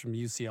physics from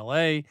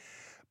UCLA,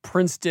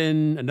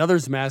 Princeton,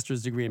 another's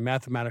master's degree in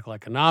mathematical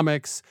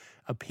economics,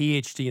 a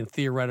PhD in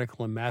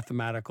theoretical and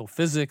mathematical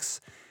physics.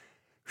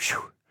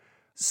 Whew.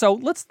 So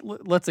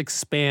let's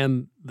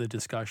expand the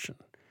discussion.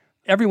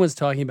 Everyone's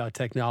talking about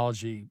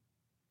technology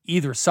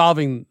either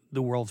solving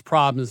the world's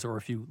problems or,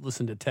 if you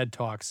listen to TED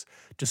Talks,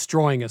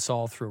 destroying us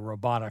all through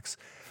robotics.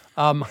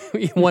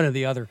 One or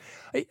the other.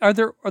 Are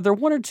there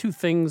one or two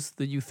things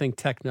that you think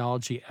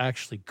technology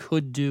actually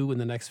could do in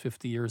the next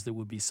 50 years that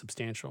would be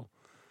substantial?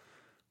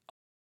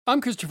 I'm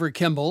Christopher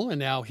Kimball, and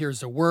now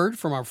here's a word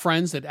from our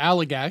friends at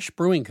Allagash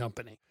Brewing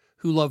Company,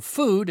 who love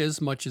food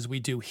as much as we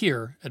do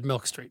here at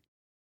Milk Street.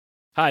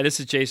 Hi, this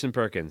is Jason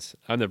Perkins.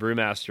 I'm the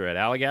brewmaster at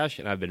Allagash,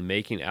 and I've been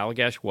making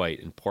Allagash White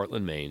in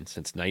Portland, Maine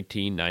since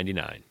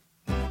 1999.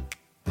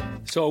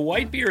 So a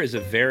white beer is a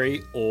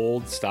very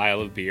old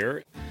style of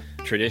beer.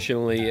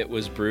 Traditionally, it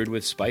was brewed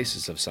with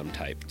spices of some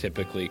type,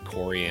 typically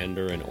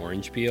coriander and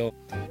orange peel.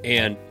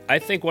 And I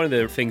think one of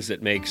the things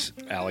that makes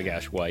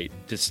Allagash White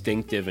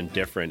distinctive and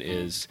different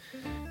is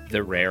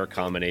the rare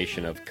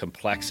combination of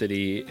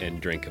complexity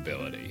and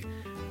drinkability.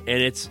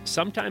 And it's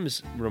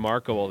sometimes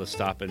remarkable to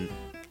stop and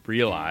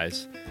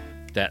realize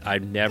that I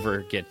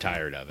never get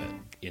tired of it.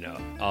 You know,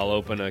 I'll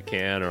open a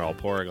can or I'll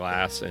pour a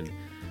glass, and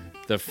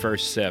the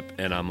first sip,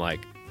 and I'm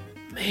like,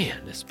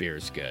 man, this beer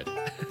is good.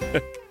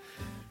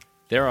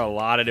 There are a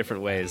lot of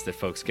different ways that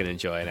folks can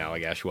enjoy an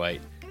Allagash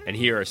White, and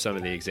here are some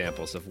of the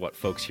examples of what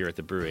folks here at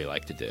the brewery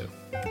like to do.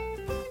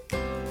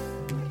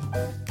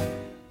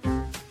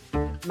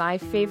 My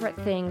favorite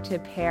thing to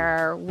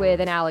pair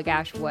with an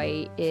Allagash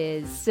White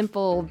is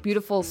simple,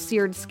 beautiful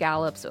seared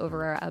scallops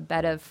over a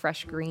bed of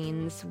fresh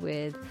greens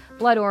with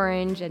blood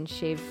orange and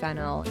shaved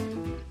fennel.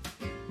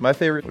 My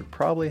favorite would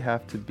probably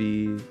have to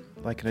be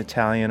like an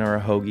Italian or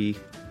a hoagie,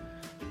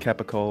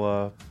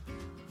 capicola,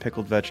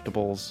 pickled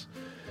vegetables,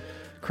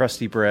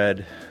 crusty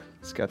bread.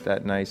 It's got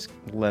that nice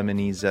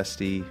lemony,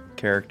 zesty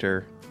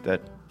character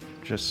that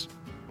just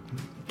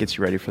gets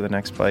you ready for the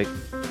next bite.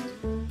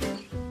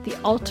 The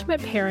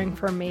ultimate pairing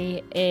for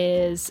me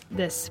is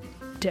this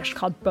dish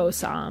called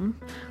bossam,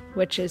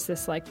 which is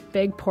this like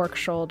big pork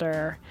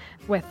shoulder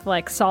with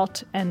like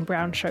salt and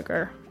brown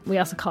sugar. We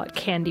also call it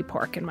candy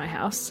pork in my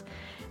house,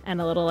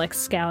 and a little like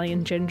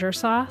scallion ginger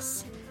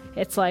sauce.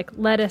 It's like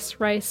lettuce,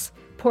 rice,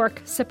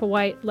 pork, sip of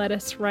white,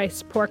 lettuce,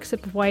 rice, pork,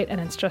 sip of white, and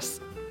it's just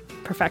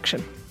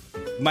perfection.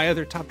 My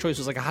other top choice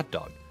was like a hot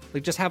dog.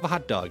 Like just have a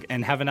hot dog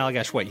and have an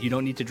Allagash White. You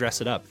don't need to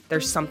dress it up.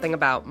 There's something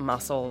about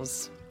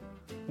mussels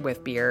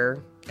with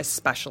beer,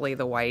 especially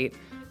the white,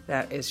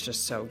 that is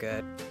just so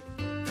good.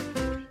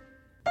 I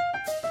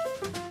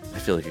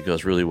feel like it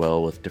goes really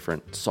well with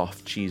different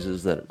soft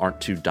cheeses that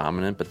aren't too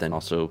dominant, but then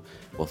also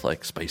with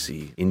like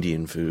spicy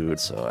Indian food.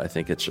 So I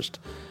think it's just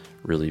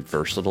really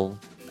versatile.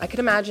 I could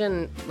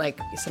imagine like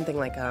something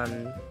like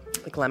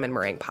lemon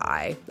meringue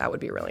pie. That would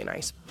be really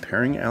nice.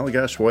 Pairing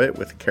Allagash White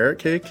with carrot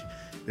cake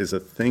is a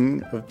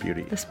thing of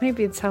beauty. This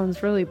maybe it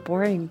sounds really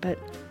boring, but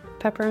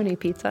pepperoni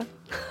pizza.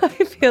 I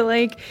feel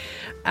like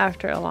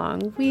after a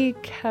long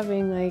week,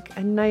 having like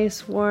a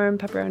nice warm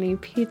pepperoni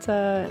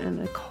pizza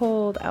and a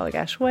cold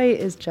Allagash White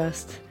is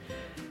just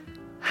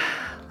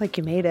like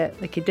you made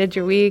it. Like you did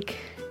your week.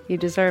 You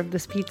deserve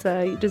this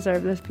pizza. You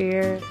deserve this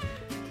beer.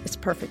 It's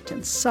perfect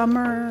in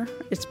summer.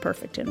 It's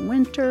perfect in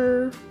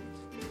winter.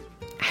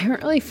 I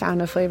haven't really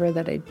found a flavor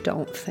that I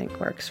don't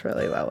think works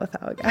really well with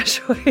Allagash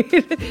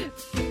White.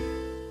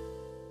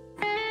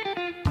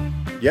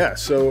 Yeah,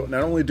 so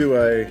not only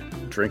do I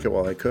drink it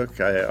while I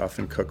cook, I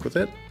often cook with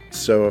it.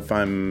 So if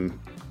I'm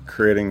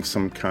creating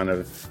some kind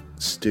of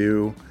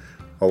stew,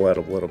 I'll add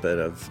a little bit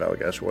of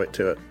Allagash White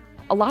to it.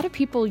 A lot of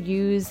people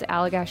use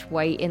Allagash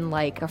White in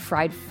like a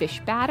fried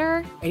fish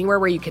batter. Anywhere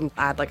where you can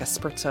add like a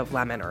spritz of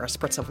lemon or a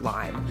spritz of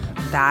lime,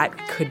 that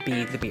could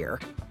be the beer.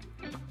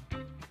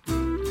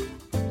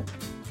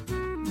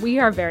 We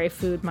are very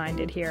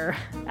food-minded here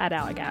at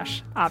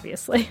Allagash,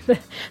 obviously.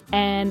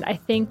 And I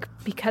think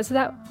because of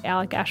that,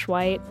 Allagash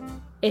White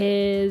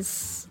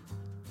is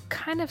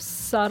kind of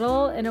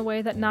subtle in a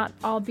way that not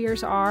all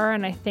beers are,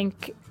 and I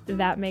think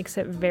that makes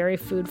it very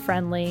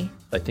food-friendly.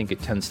 I think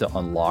it tends to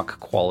unlock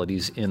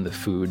qualities in the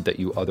food that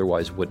you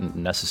otherwise wouldn't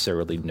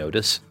necessarily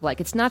notice.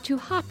 Like it's not too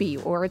hoppy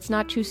or it's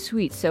not too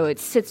sweet, so it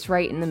sits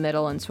right in the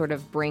middle and sort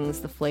of brings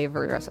the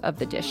flavors of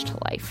the dish to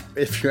life.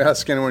 If you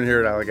ask anyone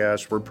here at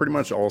Allagash, we're pretty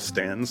much all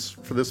stands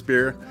for this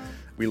beer.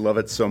 We love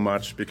it so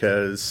much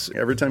because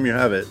every time you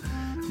have it,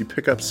 you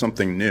pick up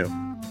something new.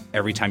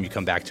 Every time you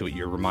come back to it,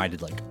 you're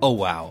reminded like, oh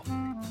wow,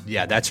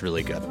 yeah, that's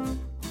really good.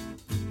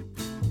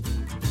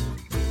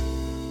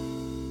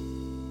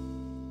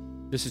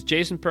 This is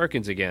Jason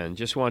Perkins again.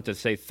 Just want to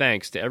say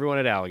thanks to everyone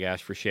at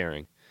Allagash for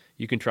sharing.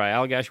 You can try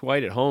Allagash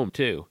White at home,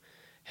 too.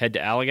 Head to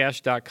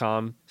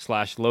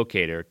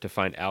allagash.com/locator to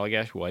find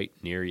Allagash White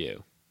near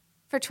you.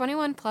 For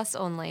 21 plus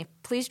only,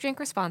 please drink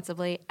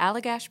responsibly.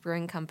 Allagash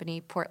Brewing Company,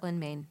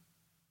 Portland, Maine.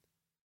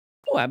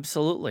 Oh,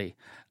 absolutely.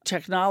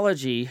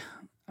 Technology,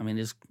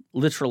 is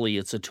literally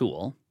it's a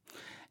tool.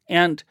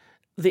 And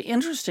the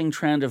interesting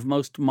trend of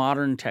most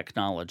modern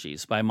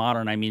technologies, by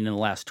modern I mean in the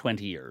last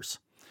 20 years,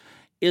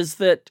 is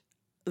that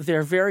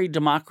they're very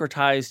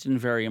democratized and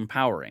very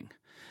empowering.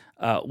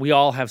 We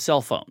all have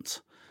cell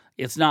phones.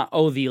 It's not,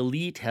 the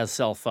elite has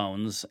cell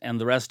phones and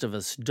the rest of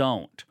us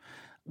don't.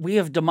 We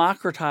have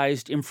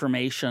democratized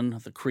information,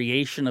 the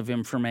creation of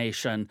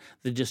information,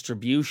 the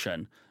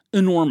distribution,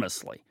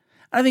 enormously.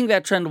 I think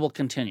that trend will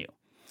continue.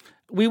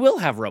 We will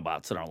have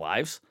robots in our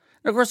lives.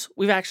 And of course,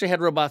 we've actually had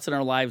robots in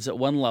our lives at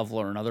one level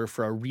or another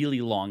for a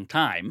really long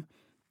time.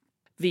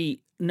 The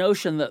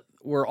notion that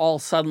we're all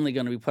suddenly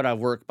going to be put out of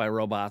work by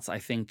robots, I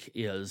think,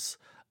 is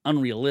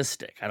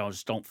unrealistic. I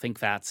just don't think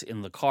that's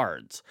in the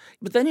cards.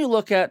 But then you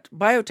look at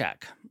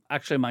biotech.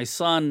 Actually, my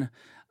son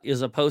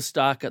is a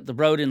postdoc at the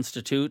Broad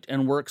Institute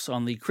and works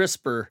on the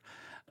CRISPR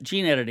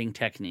gene editing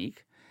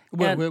technique.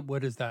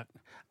 What is that?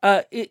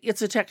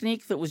 It's a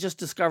technique that was just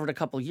discovered a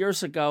couple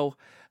years ago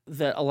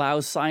that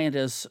allows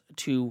scientists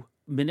to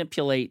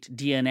manipulate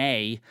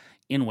DNA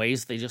in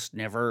ways they just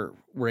never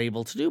were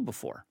able to do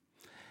before.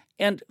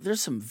 And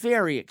there's some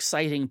very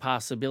exciting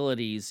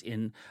possibilities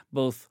in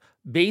both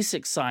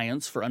basic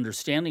science for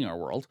understanding our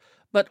world,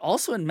 but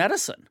also in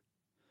medicine.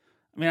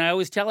 I mean, I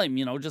always tell him,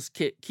 just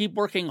keep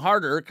working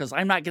harder because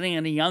I'm not getting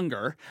any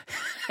younger,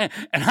 and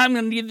I'm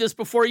going to need this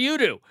before you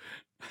do.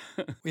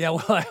 Yeah,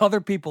 well, other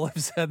people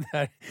have said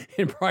that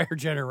in prior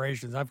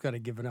generations. I've kind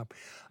of given up.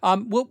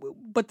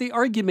 But the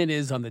argument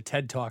is on the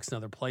TED Talks and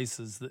other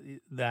places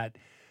that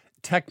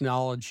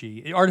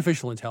technology,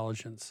 artificial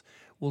intelligence,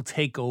 will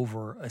take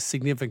over a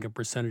significant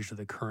percentage of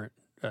the current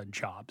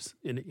jobs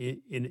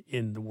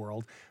in the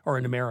world or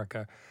in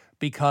America,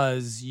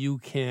 because you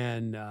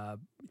can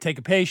take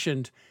a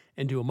patient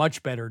and do a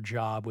much better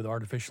job with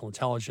artificial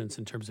intelligence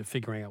in terms of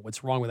figuring out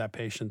what's wrong with that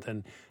patient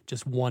than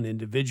just one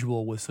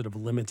individual with sort of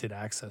limited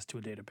access to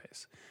a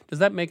database. Does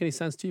that make any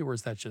sense to you, or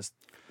is that just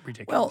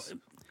ridiculous? Well,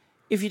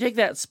 if you take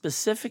that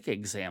specific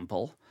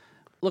example,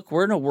 look,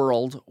 we're in a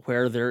world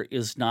where there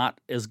is not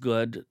as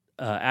good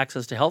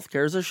access to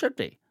healthcare as there should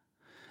be.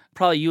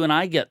 Probably you and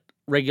I get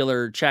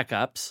regular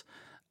checkups.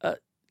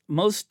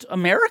 Most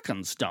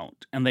Americans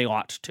don't, and they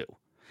ought to.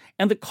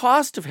 And the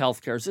cost of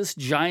healthcare is this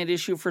giant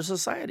issue for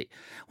society.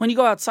 When you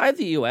go outside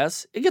the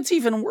U.S., it gets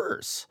even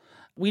worse.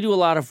 We do a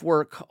lot of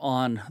work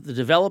on the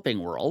developing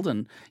world,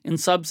 and in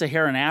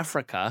sub-Saharan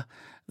Africa,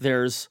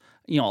 there's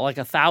like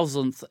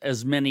 1,000th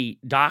as many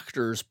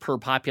doctors per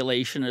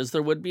population as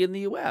there would be in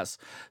the U.S.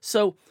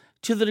 So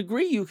to the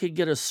degree you could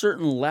get a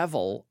certain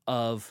level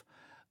of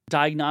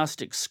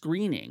diagnostic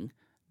screening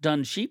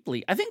done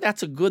cheaply, I think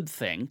that's a good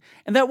thing.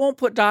 And that won't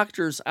put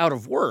doctors out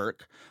of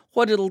work.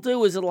 What it'll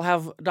do is it'll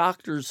have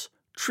doctors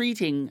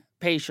treating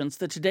patients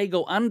that today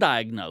go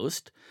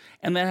undiagnosed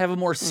and then have a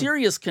more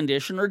serious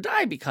condition or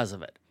die because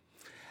of it.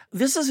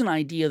 This is an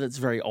idea that's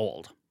very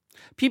old.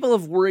 People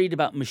have worried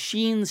about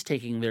machines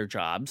taking their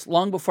jobs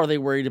long before they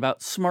worried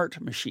about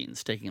smart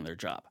machines taking their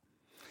job.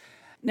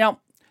 Now,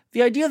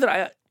 the idea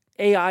that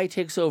AI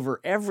takes over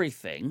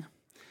everything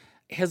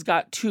has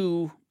got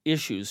two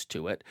issues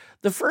to it.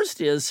 The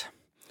first is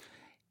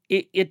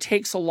it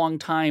takes a long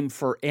time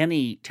for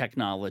any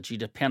technology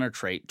to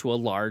penetrate to a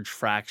large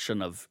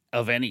fraction of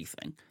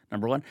anything,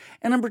 number one.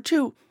 And number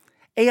two,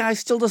 AI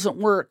still doesn't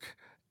work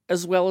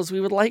as well as we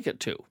would like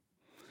it to.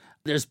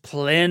 There's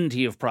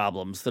plenty of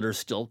problems that are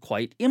still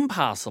quite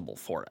impossible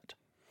for it.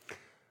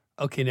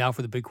 Okay, now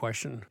for the big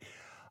question.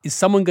 Is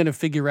someone going to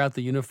figure out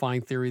the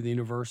unifying theory of the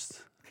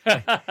universe?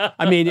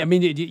 I mean,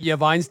 you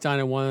have Einstein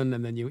on one,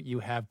 and then you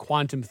have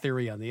quantum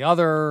theory on the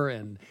other,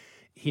 and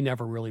he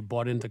never really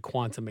bought into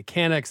quantum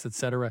mechanics, et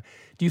cetera.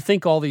 Do you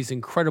think all these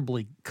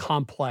incredibly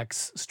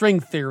complex string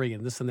theory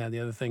and this and that and the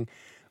other thing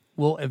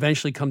will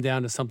eventually come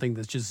down to something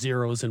that's just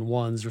zeros and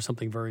ones or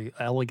something very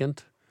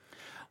elegant?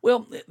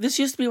 Well, this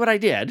used to be what I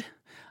did.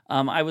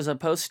 I was a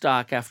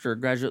postdoc after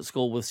graduate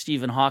school with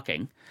Stephen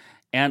Hawking,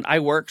 and I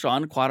worked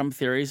on quantum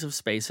theories of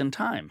space and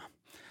time.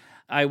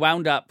 I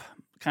wound up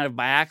kind of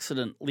by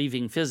accident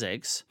leaving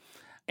physics,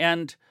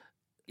 and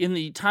in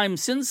the time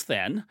since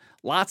then,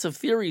 lots of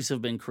theories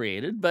have been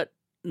created, but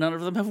none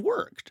of them have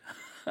worked.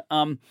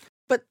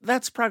 But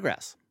that's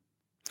progress.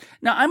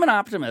 Now, I'm an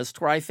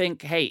optimist where I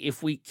think, hey,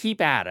 if we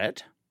keep at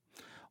it,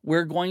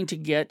 we're going to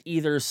get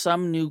either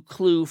some new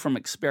clue from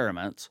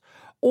experiments,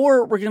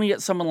 or we're going to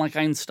get someone like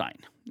Einstein.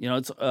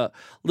 It's a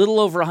little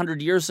over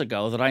 100 years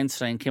ago that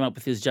Einstein came up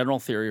with his general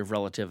theory of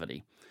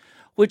relativity,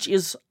 which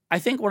is, I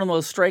think, one of the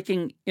most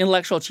striking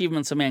intellectual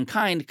achievements of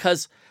mankind,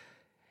 because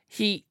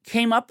he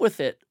came up with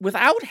it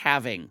without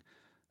having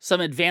some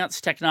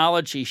advanced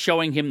technology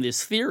showing him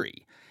this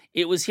theory.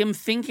 It was him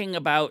thinking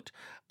about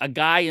a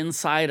guy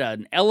inside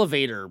an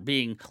elevator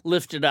being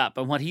lifted up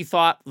and what he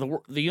thought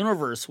the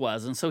universe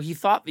was. And so he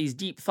thought these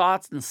deep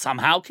thoughts and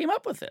somehow came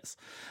up with this.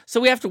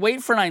 So we have to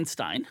wait for an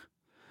Einstein,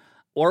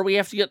 or we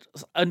have to get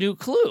a new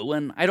clue,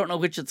 and I don't know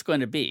which it's going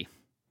to be.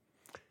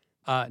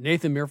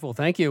 Nathan Myhrvold,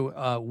 thank you.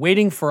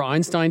 Waiting for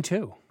Einstein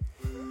too.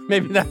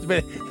 Maybe that's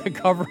the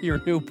cover of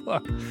your new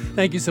book.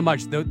 Thank you so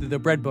much. The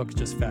bread book is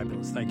just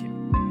fabulous. Thank you.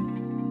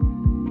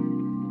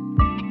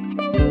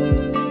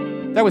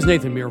 That was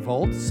Nathan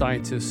Myhrvold,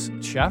 scientist,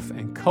 chef,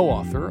 and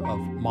co-author of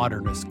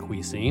Modernist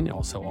Cuisine,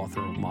 also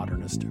author of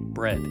Modernist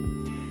Bread.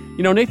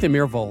 Nathan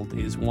Myhrvold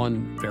is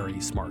one very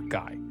smart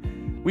guy.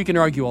 We can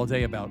argue all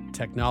day about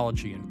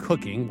technology and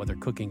cooking, whether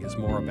cooking is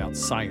more about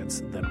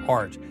science than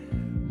art.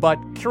 But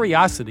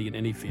curiosity in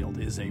any field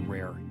is a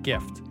rare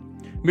gift.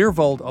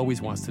 Myhrvold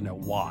always wants to know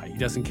why. He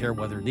doesn't care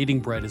whether kneading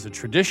bread is a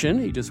tradition.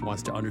 He just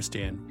wants to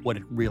understand what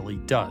it really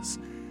does.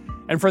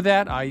 And for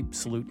that, I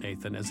salute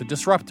Nathan as a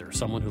disruptor,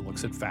 someone who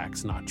looks at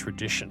facts, not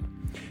tradition.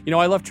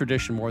 I love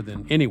tradition more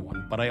than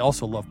anyone, but I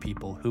also love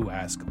people who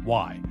ask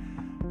why.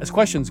 As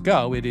questions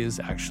go, it is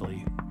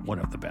actually one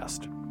of the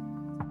best.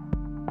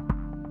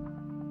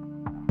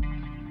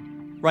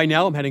 Right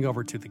now, I'm heading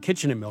over to the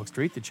kitchen at Milk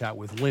Street to chat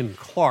with Lynn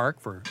Clark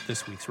for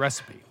this week's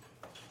recipe.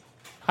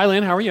 Hi,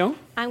 Lynn. How are you?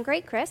 I'm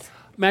great, Chris.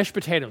 Mashed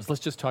potatoes.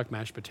 Let's just talk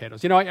mashed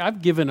potatoes. You know, I've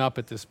given up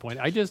at this point.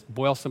 I just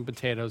boil some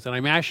potatoes and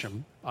I mash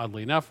them,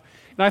 oddly enough.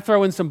 And I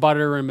throw in some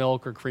butter and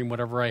milk or cream,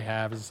 whatever I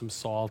have, and some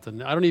salt.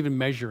 And I don't even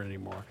measure it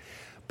anymore.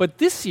 But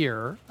this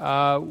year,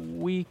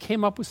 we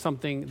came up with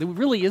something that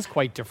really is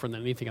quite different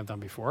than anything I've done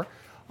before.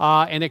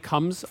 And it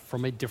comes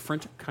from a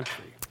different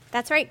country.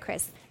 That's right,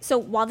 Chris. So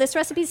while this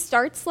recipe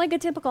starts like a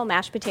typical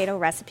mashed potato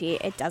recipe,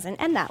 it doesn't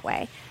end that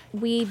way.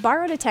 We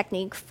borrowed a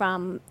technique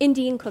from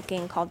Indian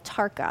cooking called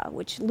tarka,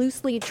 which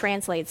loosely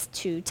translates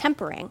to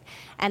tempering.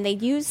 And they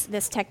use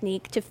this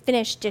technique to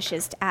finish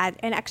dishes to add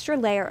an extra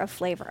layer of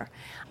flavor.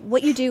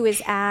 What you do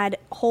is add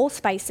whole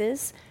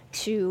spices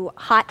to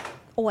hot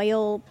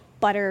oil,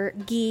 butter,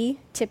 ghee,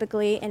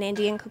 typically in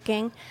Indian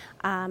cooking.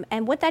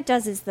 And what that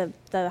does is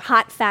the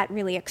hot fat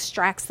really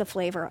extracts the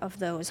flavor of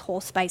those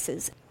whole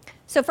spices.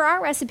 So for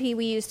our recipe,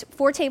 we used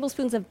 4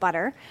 tablespoons of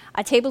butter,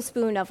 a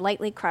tablespoon of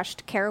lightly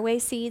crushed caraway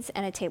seeds,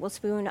 and a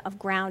tablespoon of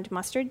ground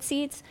mustard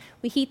seeds.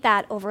 We heat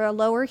that over a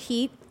lower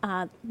heat,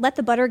 let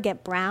the butter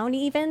get brown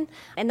even,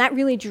 and that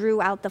really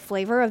drew out the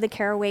flavor of the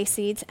caraway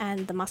seeds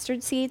and the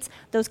mustard seeds.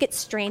 Those get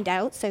strained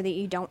out so that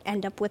you don't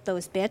end up with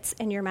those bits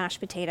in your mashed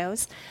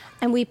potatoes.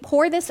 And we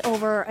pour this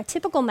over a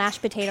typical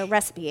mashed potato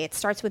recipe. It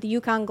starts with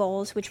Yukon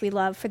Golds, which we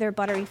love for their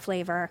buttery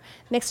flavor,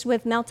 mixed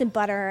with melted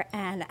butter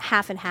and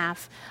half and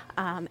half.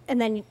 And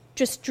then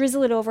just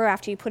drizzle it over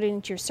after you put it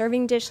into your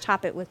serving dish.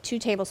 Top it with 2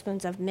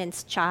 tablespoons of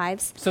minced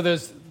chives. So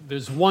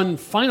there's one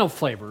final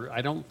flavor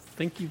I don't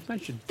think you've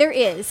mentioned. There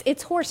is.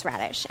 It's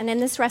horseradish. And in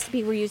this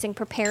recipe, we're using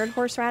prepared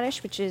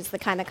horseradish, which is the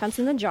kind that comes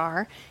in the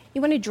jar.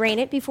 You want to drain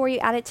it before you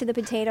add it to the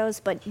potatoes,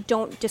 but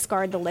don't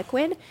discard the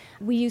liquid.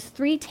 We use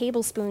 3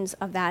 tablespoons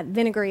of that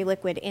vinegary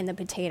liquid in the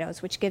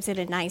potatoes, which gives it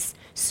a nice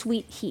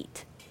sweet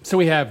heat. So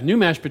we have new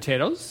mashed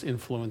potatoes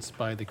influenced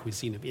by the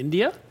cuisine of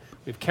India.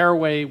 We have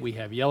caraway, we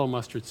have yellow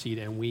mustard seed,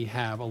 and we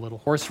have a little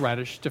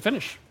horseradish to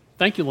finish.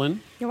 Thank you, Lynn.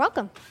 You're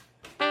welcome.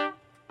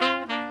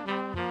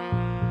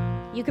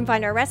 You can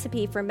find our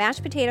recipe for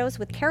mashed potatoes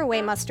with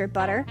caraway mustard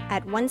butter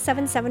at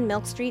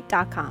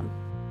 177milkstreet.com.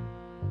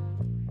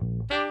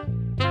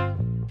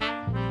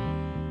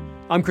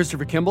 I'm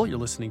Christopher Kimball. You're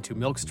listening to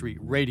Milk Street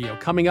Radio.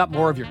 Coming up,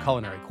 more of your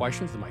culinary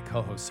questions with my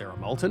co-host Sarah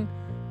Moulton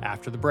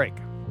after the break.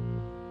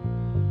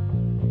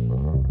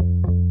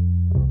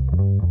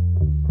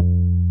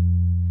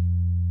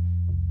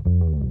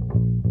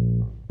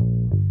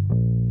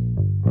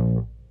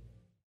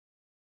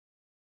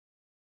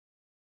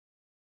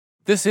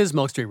 This is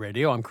Milk Street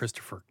Radio. I'm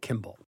Christopher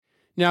Kimball.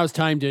 Now it's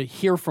time to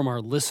hear from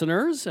our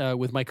listeners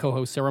with my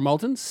co-host Sarah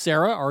Moulton.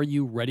 Sarah, are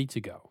you ready to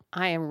go?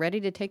 I am ready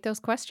to take those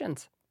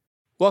questions.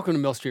 Welcome to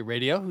Milk Street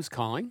Radio. Who's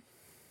calling?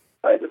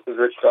 Hi, this is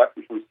Rich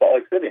Stockton from Salt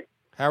Lake City.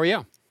 How are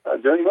you?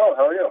 Doing well.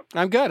 How are you?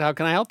 I'm good. How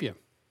can I help you?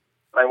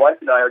 My wife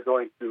and I are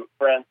going to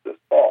France this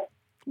fall.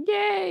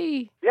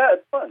 Yay! Yeah,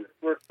 it's fun.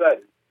 We're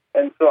excited.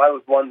 And so I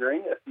was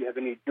wondering if you have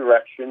any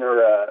direction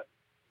or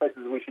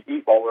places we should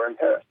eat while we're in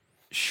Paris.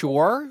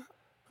 Sure.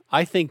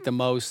 I think the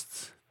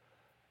most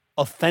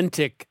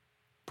authentic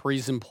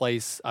Parisian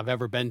place I've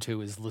ever been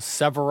to is Le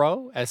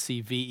Severo,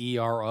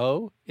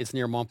 Severo. It's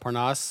near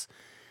Montparnasse.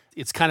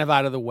 It's kind of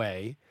out of the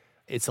way.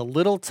 It's a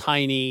little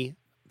tiny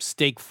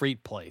steak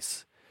frite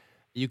place.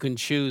 You can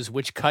choose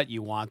which cut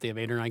you want. They have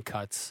 8 or 9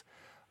 cuts.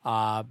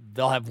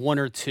 They'll have 1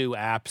 or 2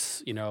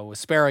 apps,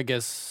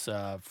 asparagus,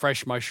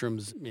 fresh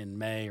mushrooms in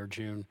May or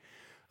June,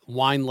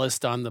 wine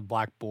list on the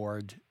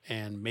blackboard,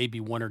 and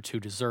maybe 1 or 2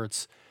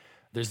 desserts.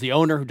 There's the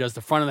owner who does the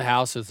front of the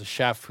house. There's the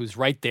chef who's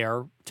right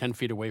there, 10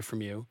 feet away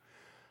from you.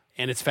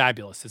 And it's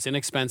fabulous. It's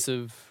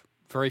inexpensive,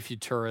 very few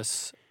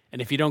tourists.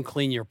 And if you don't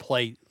clean your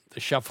plate,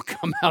 the chef will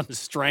come out and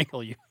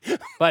strangle you.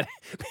 But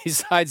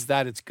besides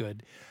that, it's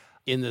good.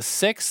 In the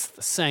 6th,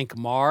 Cinq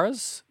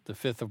Mars, the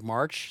 5th of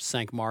March,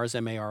 Cinq Mars,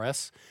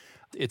 M-A-R-S.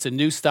 It's a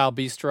new style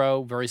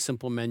bistro, very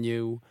simple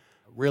menu,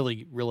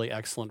 really, really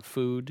excellent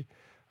food.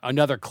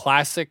 Another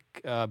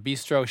classic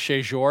bistro,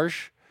 Chez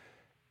Georges.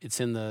 It's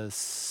in the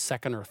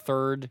 2nd or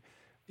 3rd.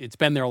 It's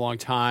been there a long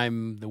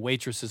time. The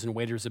waitresses and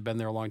waiters have been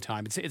there a long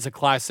time. It's a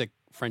classic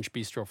French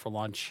bistro for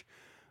lunch.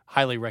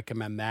 Highly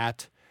recommend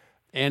that.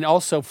 And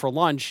also for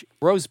lunch,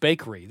 Rose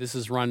Bakery. This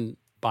is run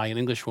by an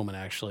English woman,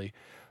 actually,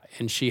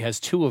 and she has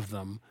 2 of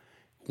them.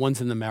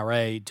 One's in the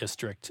Marais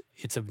district.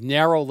 It's a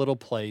narrow little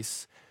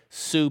place,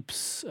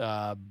 soups,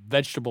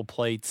 vegetable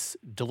plates,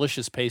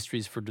 delicious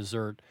pastries for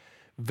dessert,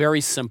 very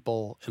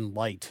simple and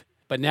light.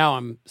 But now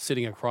I'm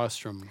sitting across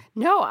from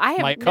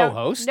my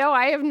co-host. No,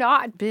 I have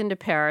not been to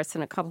Paris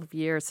in a couple of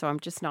years, so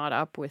I'm just not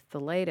up with the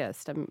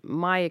latest.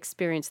 My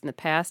experience in the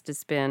past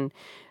has been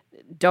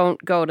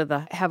don't go to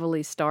the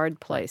heavily starred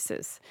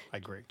places. I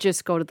agree.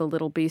 Just go to the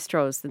little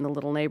bistros in the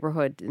little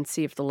neighborhood and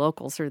see if the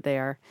locals are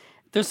there.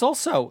 There's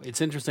also, it's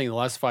interesting, in the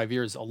last 5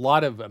 years, a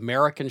lot of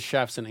American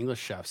chefs and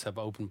English chefs have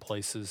opened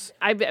places.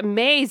 I'm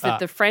amazed that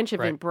the French have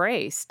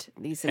embraced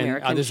these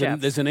American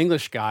chefs. There's an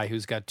English guy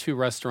who's got 2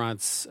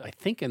 restaurants, I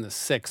think in the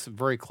 6th,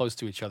 very close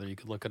to each other. You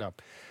could look it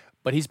up.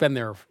 But he's been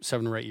there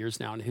 7 or 8 years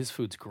now, and his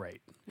food's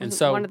great. And Isn't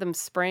so one of them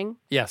spring?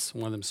 Yes,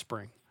 one of them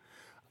spring.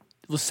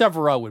 Le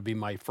Severo would be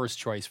my first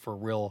choice for a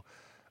real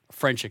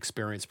French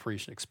experience,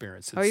 Parisian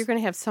experience. You're going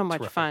to have so much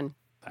terrific. fun.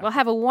 We'll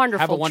have a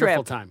wonderful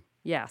wonderful trip. time.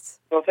 Yes.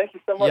 Well, thank you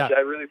so much. Yeah.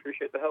 I really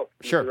appreciate the help.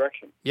 and Sure. The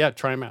direction. Yeah,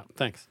 try them out.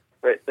 Thanks.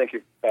 Great. Thank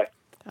you. Bye.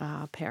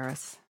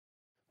 Paris.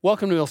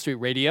 Welcome to Mill Street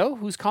Radio.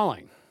 Who's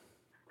calling?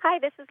 Hi,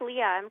 this is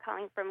Leah. I'm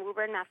calling from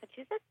Woburn,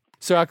 Massachusetts.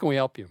 So how can we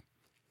help you?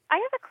 I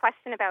have a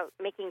question about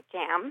making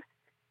jam.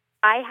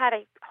 I had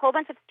a whole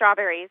bunch of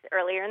strawberries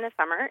earlier in the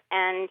summer,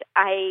 and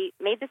I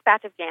made this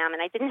batch of jam,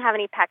 and I didn't have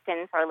any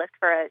pectin, so I looked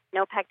for a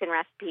no pectin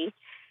recipe,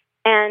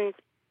 and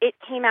it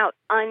came out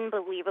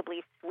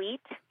unbelievably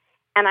sweet,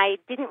 and I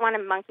didn't want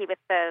to monkey with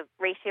the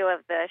ratio of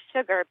the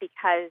sugar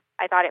because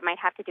I thought it might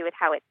have to do with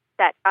how it's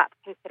set up,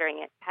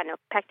 considering it had no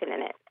pectin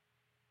in it.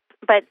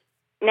 But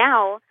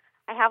now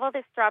I have all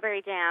this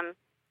strawberry jam.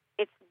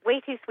 It's way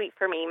too sweet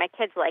for me. My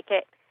kids like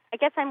it. I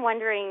guess I'm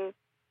wondering,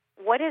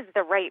 what is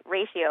the right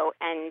ratio,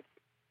 and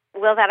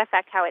will that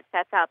affect how it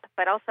sets up?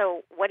 But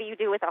also, what do you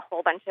do with a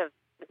whole bunch of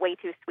way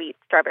too sweet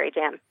strawberry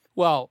jam?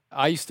 Well,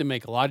 I used to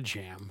make a lot of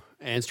jam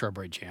and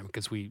strawberry jam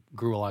because we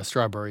grew a lot of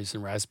strawberries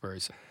and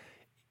raspberries.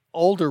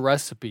 Older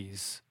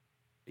recipes,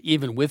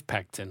 even with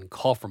pectin,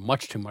 call for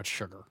much too much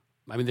sugar.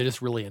 I mean, they're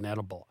just really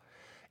inedible.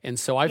 And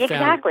so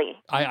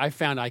I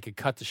found I could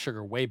cut the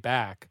sugar way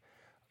back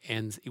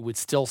and it would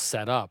still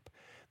set up.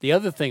 The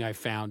other thing I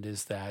found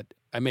is that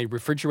I made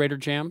refrigerator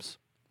jams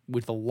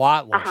with a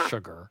lot less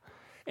sugar.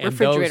 And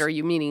Refrigerator,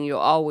 you meaning you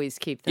always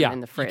keep them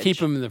in the fridge? You keep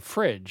them in the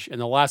fridge, and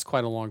they'll last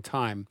quite a long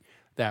time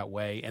that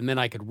way, and then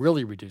I could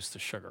really reduce the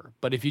sugar.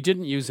 But if you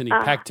didn't use any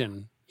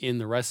pectin in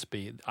the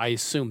recipe, I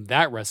assume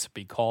that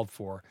recipe called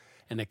for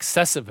an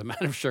excessive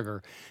amount of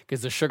sugar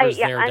because the sugar is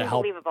there to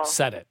help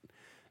set it.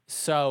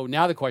 So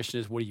now the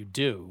question is, what do you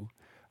do?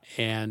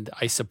 And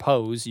I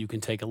suppose you can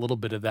take a little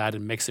bit of that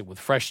and mix it with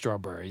fresh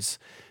strawberries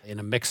in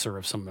a mixer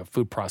of a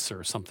food processor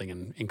or something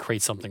and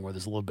create something where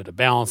there's a little bit of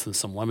balance and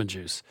some lemon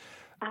juice.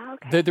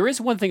 There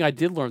is one thing I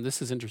did learn.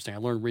 This is interesting. I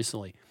learned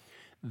recently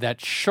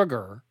that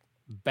sugar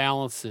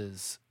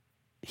balances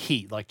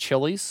heat, like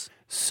chilies.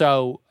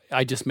 So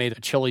I just made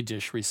a chili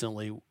dish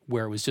recently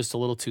where it was just a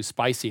little too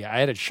spicy.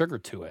 I added sugar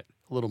to it,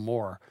 a little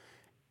more,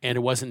 and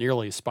it wasn't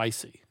nearly as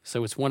spicy.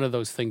 So it's one of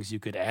those things you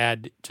could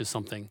add to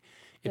something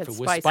if it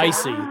was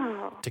spicy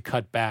to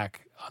cut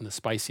back on the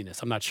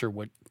spiciness. I'm not sure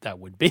what that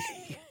would be.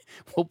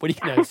 What are you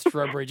going to add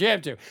strawberry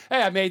jam to?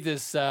 Hey, I made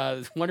this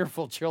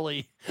wonderful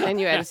chili. And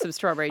you added some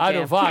strawberry jam.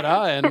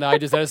 Adovada, and I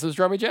just added some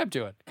strawberry jam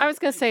to it. I was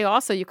going to say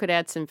also you could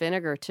add some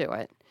vinegar to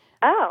it.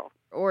 Oh.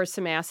 Or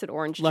some acid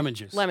orange lemon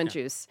juice. Lemon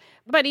juice.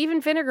 But even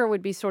vinegar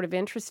would be sort of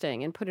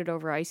interesting, and put it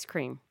over ice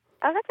cream.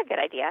 Oh, that's a good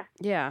idea.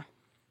 Yeah.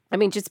 I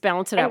mean, just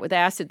balance it out with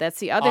acid. That's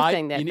the other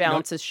thing that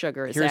balances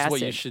sugar is here's acid.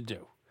 What you should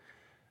do.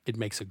 It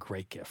makes a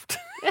great gift.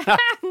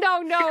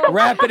 No.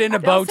 Wrap it in a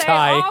bow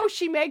tie. Say, oh,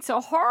 she makes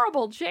a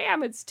horrible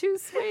jam. It's too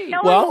sweet.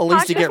 Well, at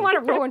least you just want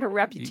to ruin her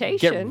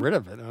reputation. Get rid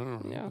of it. I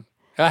don't know.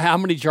 How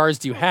many jars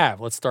do you have?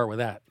 Let's start with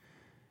that.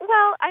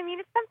 Well, I mean,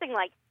 it's something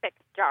like 6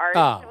 jars,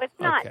 so it's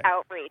not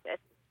outrageous.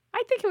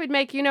 I think it would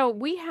make,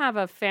 we have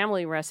a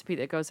family recipe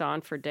that goes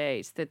on for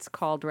days that's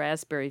called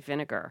raspberry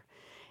vinegar.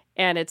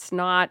 And it's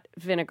not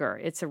vinegar.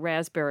 It's a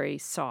raspberry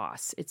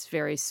sauce. It's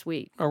very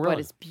sweet. Oh, really? But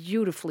it's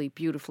beautifully,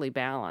 beautifully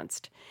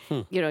balanced.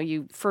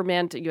 You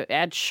ferment, you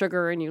add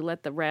sugar, and you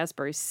let the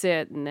raspberry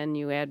sit, and then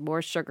you add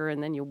more sugar,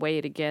 and then you weigh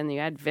it again, and you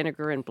add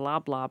vinegar, and blah,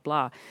 blah,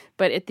 blah.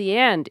 But at the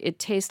end, it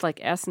tastes like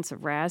essence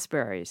of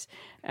raspberries.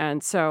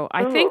 And so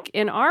I think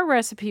in our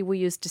recipe, we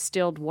use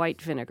distilled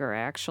white vinegar,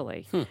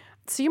 actually.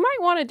 So you might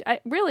want to,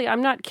 really,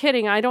 I'm not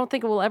kidding. I don't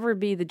think it will ever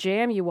be the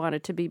jam you want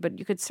it to be, but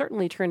you could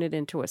certainly turn it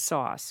into a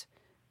sauce.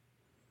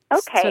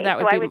 Okay, so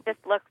I would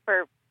just look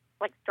for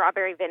like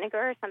strawberry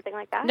vinegar or something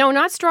like that? No,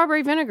 not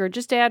strawberry vinegar.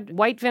 Just add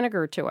white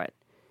vinegar to it.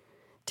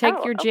 Take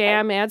your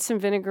jam, add some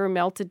vinegar,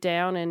 melt it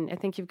down, and I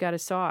think you've got a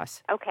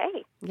sauce.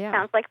 Okay. Yeah.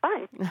 Sounds like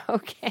fun.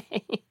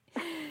 Okay.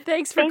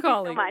 Thanks for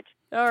calling. Thank you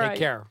so much. All right. Take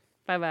care.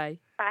 Bye-bye.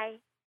 Bye.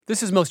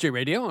 This is Mill Street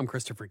Radio. I'm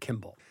Christopher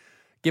Kimball.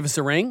 Give us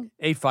a ring,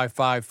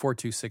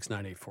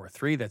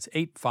 855-426-9843. That's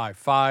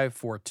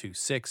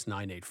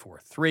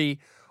 855-426-9843.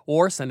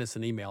 Or send us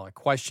an email at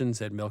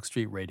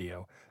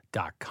questions@milkstreetradio.com.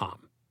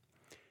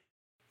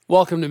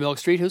 Welcome to Milk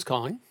Street. Who's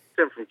calling?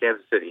 Tim from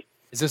Kansas City.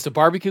 Is this a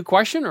barbecue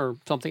question or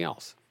something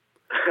else?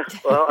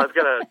 Well, I've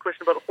got a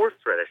question about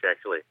horseradish,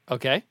 actually.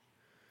 Okay.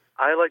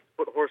 I like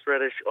to put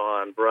horseradish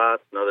on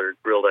broths and other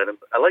grilled items.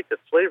 I like the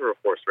flavor of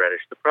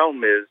horseradish. The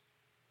problem is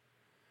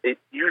it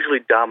usually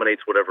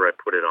dominates whatever I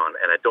put it on,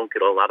 and I don't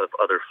get a lot of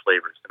other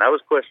flavors. And I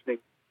was questioning,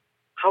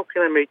 how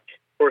can I make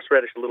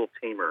horseradish a little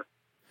tamer?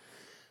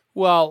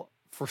 Well,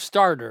 for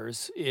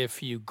starters,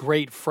 if you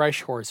grate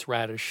fresh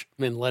horseradish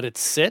and let it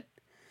sit,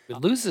 it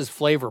loses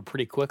flavor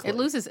pretty quickly. It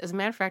loses, as a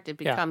matter of fact, it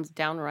becomes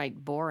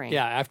downright boring.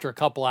 Yeah, after a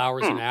couple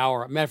hours, an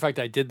hour. Matter of fact,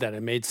 I did that. I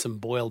made some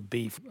boiled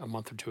beef a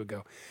month or two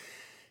ago.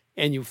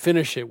 And you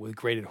finish it with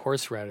grated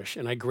horseradish.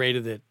 And I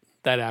grated it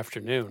that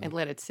afternoon. And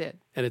let it sit.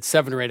 And at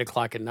 7 or 8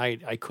 o'clock at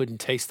night, I couldn't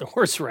taste the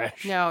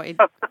horseradish. No,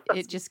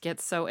 it just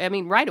gets so... I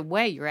mean, right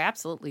away, you're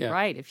absolutely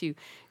right. If you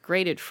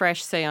grate it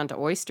fresh, say, onto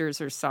oysters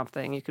or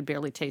something, you could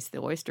barely taste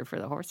the oyster for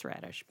the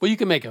horseradish. Well, you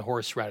can make a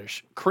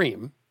horseradish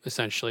cream,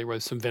 essentially,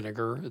 with some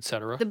vinegar,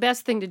 etc. The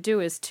best thing to do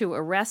is to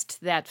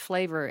arrest that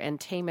flavor and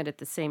tame it at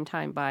the same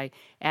time by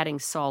adding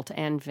salt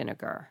and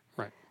vinegar.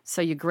 Right.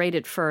 So you grate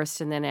it first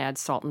and then add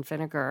salt and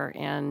vinegar,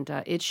 and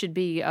it should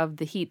be of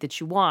the heat that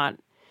you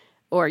want,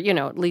 or,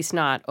 at least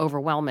not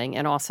overwhelming,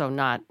 and also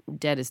not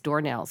dead as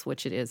doornails,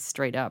 which it is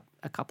straight up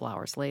a couple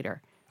hours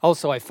later.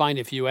 Also, I find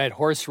if you add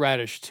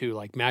horseradish to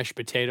like mashed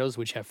potatoes,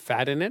 which have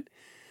fat in it,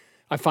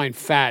 I find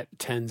fat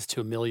tends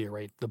to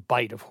ameliorate the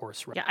bite of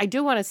horseradish. Yeah, I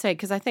do want to say,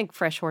 because I think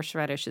fresh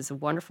horseradish is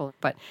wonderful,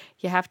 but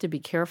you have to be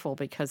careful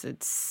because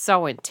it's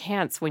so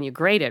intense when you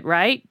grate it,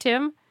 right,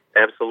 Tim?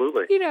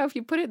 Absolutely. If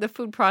you put it in the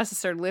food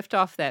processor and lift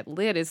off that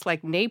lid, it's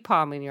like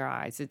napalm in your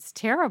eyes. It's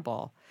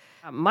terrible.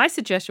 My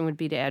suggestion would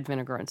be to add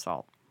vinegar and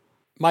salt.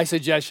 My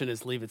suggestion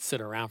is leave it sit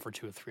around for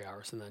 2 or 3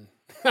 hours, and then,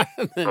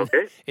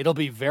 it'll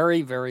be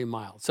very, very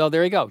mild. So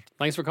there you go.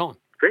 Thanks for calling.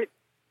 Great.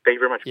 Thank you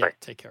very much. Yeah, Bye.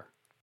 Take care.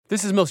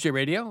 This is Milk Street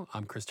Radio.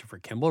 I'm Christopher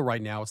Kimball.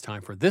 Right now it's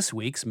time for this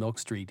week's Milk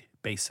Street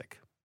Basic.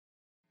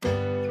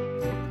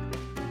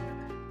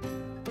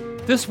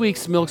 This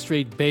week's Milk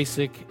Street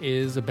Basic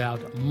is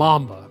about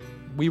Mamba.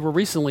 We were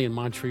recently in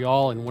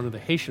Montreal in one of the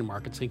Haitian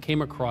markets and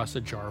came across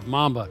a jar of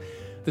Mamba.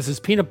 This is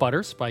peanut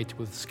butter spiked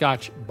with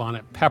Scotch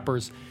bonnet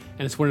peppers,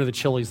 and it's one of the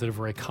chilies that are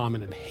very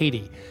common in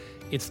Haiti.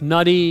 It's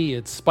nutty,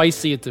 it's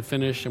spicy at the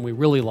finish, and we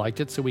really liked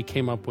it, so we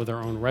came up with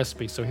our own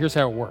recipe. So here's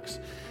how it works.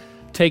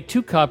 Take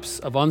 2 cups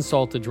of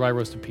unsalted dry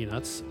roasted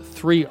peanuts,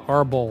 3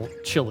 arbol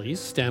chilies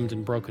stemmed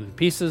and broken in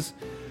pieces,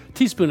 a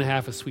teaspoon and a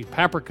half of sweet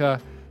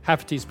paprika,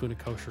 half a teaspoon of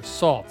kosher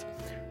salt.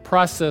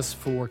 Process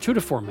for 2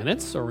 to 4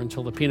 minutes or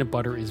until the peanut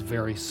butter is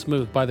very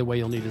smooth. By the way,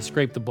 you'll need to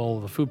scrape the bowl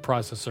of the food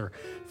processor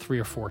 3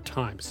 or 4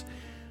 times.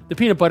 The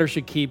peanut butter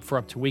should keep for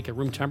up to a week at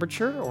room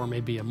temperature or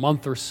maybe a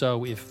month or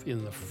so if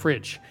in the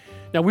fridge.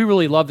 Now, we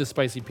really love the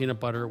spicy peanut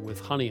butter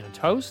with honey on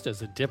toast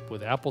as a dip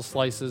with apple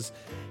slices.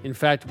 In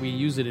fact, we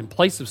use it in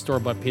place of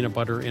store-bought peanut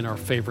butter in our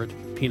favorite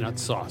peanut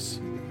sauce.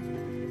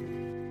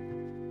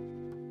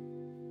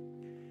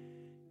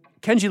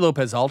 Kenji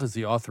Lopez-Alt is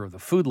the author of The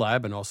Food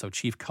Lab and also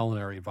chief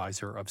culinary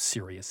advisor of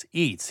Serious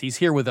Eats. He's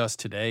here with us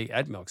today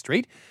at Milk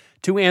Street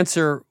to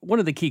answer one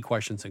of the key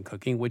questions in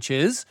cooking, which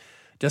is,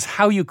 does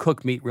how you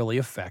cook meat really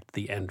affect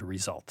the end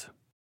result?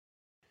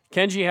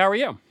 Kenji, how are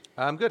you?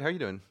 I'm good. How are you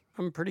doing?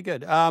 I'm pretty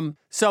good.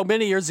 So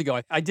many years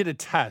ago, I did a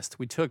test.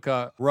 We took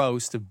a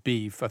roast of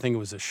beef. I think it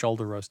was a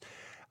shoulder roast.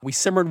 We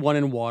simmered one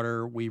in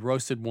water. We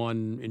roasted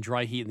one in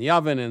dry heat in the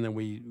oven, and then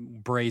we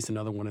braised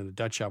another one in a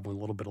Dutch oven with a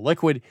little bit of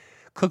liquid,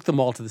 cooked them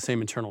all to the same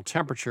internal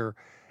temperature,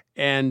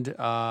 and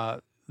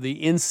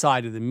the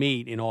inside of the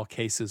meat in all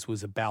cases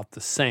was about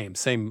the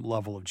same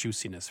level of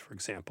juiciness, for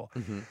example.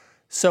 Mm-hmm.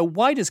 So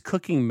why does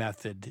cooking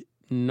method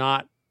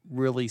not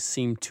really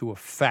seem to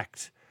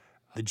affect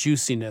the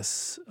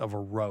juiciness of a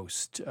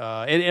roast?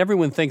 And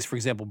everyone thinks, for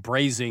example,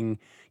 braising,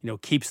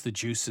 keeps the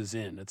juices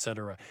in, et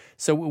cetera.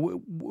 So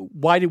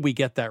why did we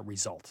get that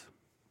result?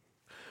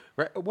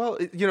 Right. Well,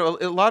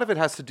 a lot of it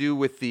has to do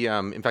with the.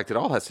 In fact, it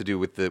all has to do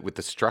with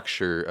the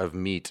structure of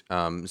meat.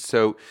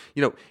 So,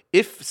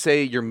 if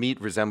say your meat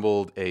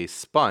resembled a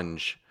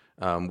sponge,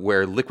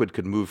 where liquid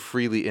could move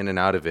freely in and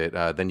out of it,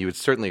 then you would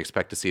certainly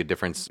expect to see a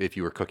difference if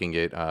you were cooking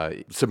it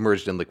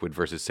submerged in liquid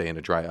versus, say, in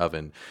a dry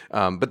oven.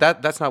 But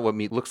that's not what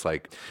meat looks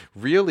like.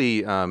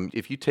 Really,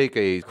 if you take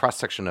a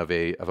cross-section of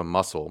a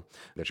muscle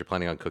that you're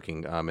planning on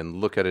cooking and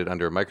look at it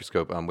under a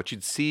microscope, what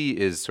you'd see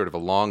is sort of a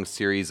long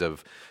series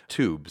of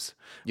tubes,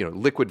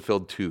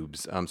 liquid-filled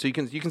tubes. So you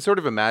can sort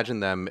of imagine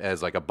them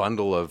as like a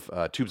bundle of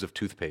tubes of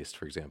toothpaste,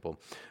 for example.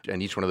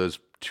 And each one of those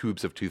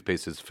tubes of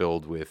toothpaste is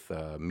filled with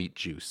meat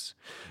juice.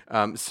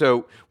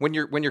 So when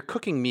you're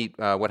cooking meat,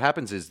 what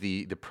happens is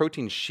the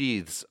protein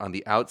sheaths on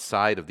the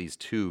outside of these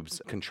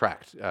tubes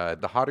contract.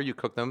 The hotter you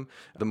cook them,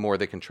 the more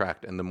they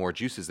contract, and the more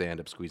juices they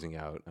end up squeezing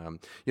out.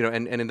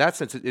 And in that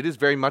sense, it is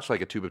very much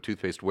like a tube of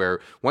toothpaste,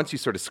 where once you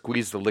sort of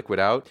squeeze the liquid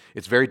out,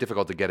 it's very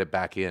difficult to get it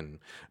back in.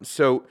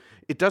 So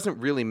it doesn't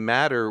really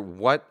matter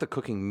what the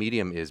cooking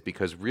medium is,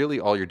 because really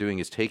all you're doing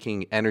is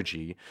taking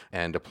energy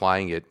and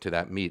applying it to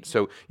that meat.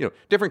 So,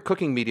 different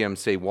cooking mediums,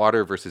 say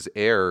water versus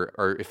air,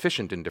 are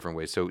efficient in different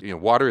ways. So,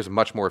 water is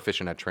much more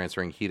efficient at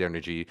transferring heat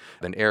energy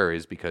than air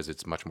is because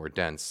it's much more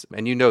dense.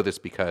 And you know this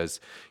because,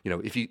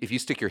 if you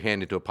stick your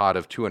hand into a pot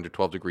of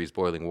 212 degrees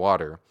boiling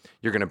water,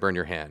 you're going to burn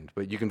your hand.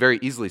 But you can very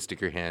easily stick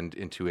your hand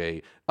into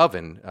a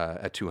oven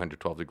at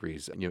 212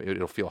 degrees.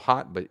 It'll feel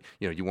hot, but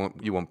you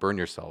won't burn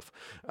yourself.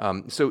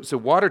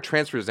 So water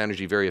transfers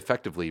energy very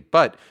effectively.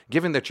 But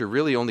given that you're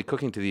really only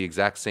cooking to the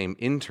exact same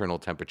internal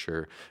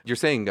temperature, you're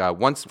saying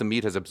once the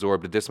meat has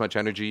absorbed this much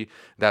energy,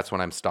 that's when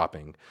I'm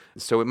stopping.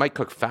 So it might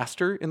cook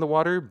faster in the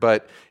water,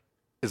 but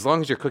as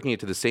long as you're cooking it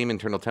to the same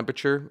internal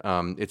temperature,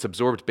 it's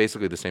absorbed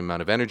basically the same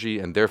amount of energy,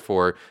 and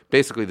therefore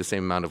basically the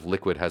same amount of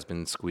liquid has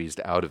been squeezed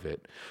out of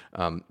it.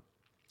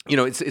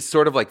 it's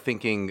sort of like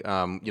thinking,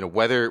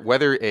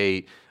 whether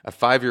a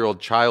 5-year-old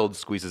child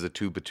squeezes a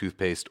tube of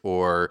toothpaste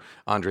or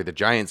Andre the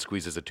Giant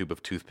squeezes a tube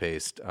of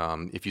toothpaste.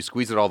 If you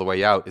squeeze it all the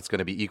way out, it's going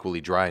to be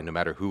equally dry no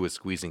matter who is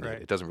squeezing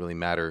it. It doesn't really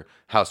matter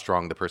how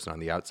strong the person on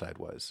the outside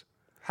was.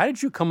 How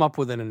did you come up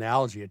with an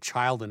analogy, a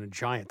child and a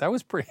giant? That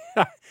was pretty...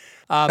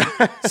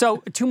 So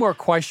 2 more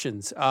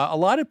questions. A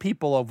lot of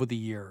people over the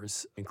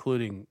years,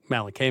 including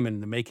Malik Heyman in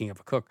The Making of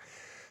a Cook,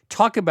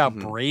 talk about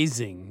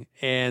braising,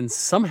 and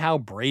somehow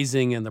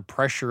braising and the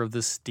pressure of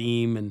the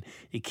steam and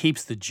it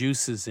keeps the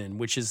juices in,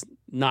 which is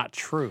not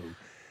true.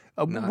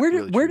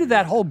 Where did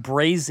that whole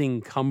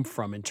braising come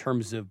from in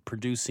terms of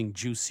producing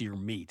juicier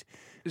meat?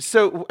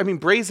 So,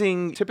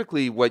 braising,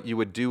 typically what you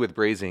would do with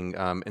braising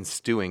and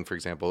stewing, for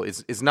example,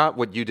 is not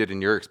what you did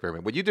in your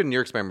experiment. What you did in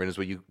your experiment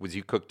is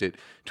you cooked it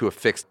to a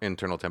fixed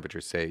internal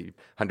temperature, say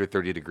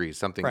 130 degrees,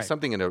 something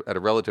at a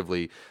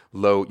relatively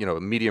low,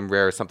 medium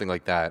rare, something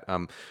like that.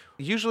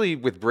 Usually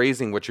with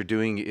braising, what you're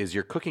doing is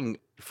you're cooking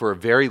for a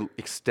very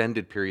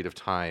extended period of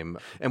time.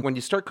 And when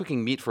you start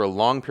cooking meat for a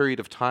long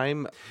period of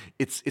time,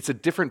 it's a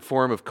different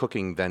form of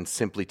cooking than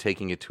simply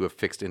taking it to a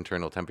fixed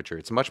internal temperature.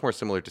 It's much more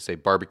similar to, say,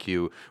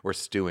 barbecue or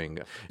stewing.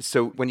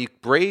 So when you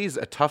braise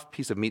a tough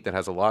piece of meat that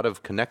has a lot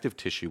of connective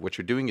tissue, what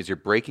you're doing is you're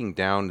breaking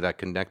down that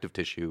connective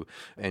tissue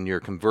and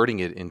you're converting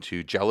it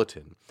into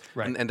gelatin.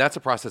 Right. And that's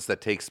a process that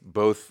takes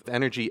both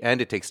energy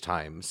and it takes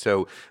time.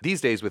 So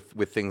these days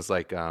with things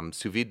like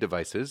sous vide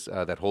devices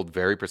that hold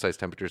very precise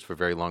temperatures for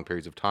very long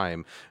periods of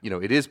time,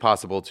 it is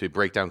possible to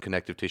break down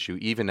connective tissue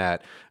even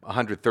at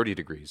 130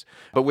 degrees.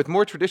 But with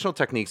more traditional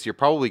techniques, you're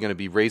probably going to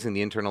be raising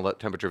the internal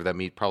temperature of that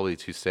meat probably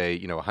to, say,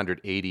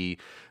 180,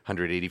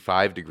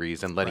 185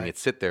 degrees and letting it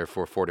sit there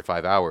for 4 to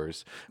 5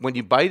 hours. When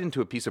you bite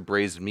into a piece of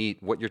braised meat,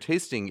 what you're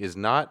tasting is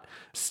not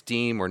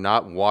steam or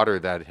not water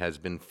that has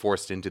been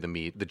forced into the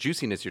meat. The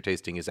juiciness you're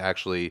tasting is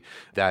actually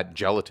that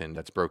gelatin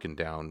that's broken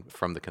down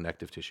from the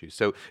connective tissue.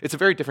 So it's a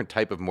very different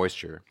type of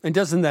moisture. And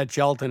doesn't that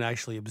gelatin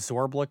actually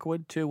absorb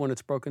liquid too when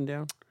it's broken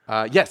down?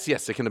 Yes,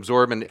 it can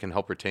absorb and it can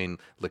help retain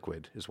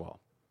liquid as well.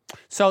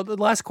 So the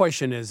last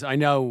question is, I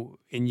know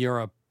in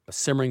Europe,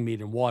 simmering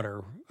meat in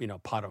water,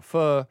 pot au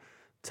feu,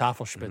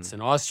 Tafelspitz in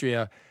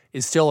Austria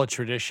is still a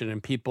tradition,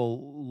 and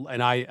people,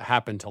 and I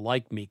happen to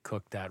like meat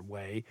cooked that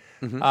way.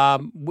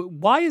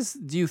 Why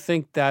do you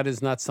think that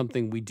is not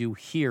something we do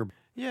here?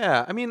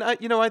 Yeah,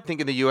 I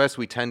think in the U.S.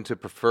 we tend to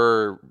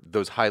prefer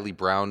those highly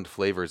browned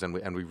flavors, and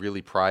we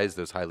really prize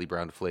those highly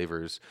browned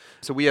flavors.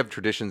 So we have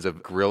traditions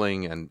of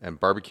grilling and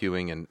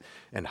barbecuing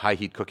and high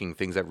heat cooking,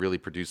 things that really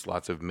produce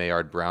lots of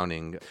Maillard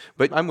browning.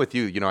 But I'm with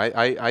you.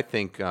 I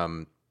think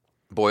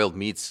boiled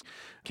meats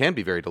can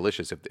be very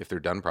delicious if they're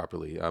done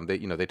properly.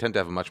 They tend to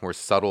have a much more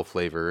subtle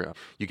flavor.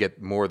 You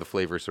get more of the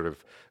flavor sort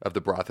of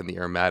the broth and the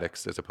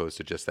aromatics as opposed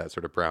to just that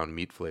sort of brown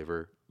meat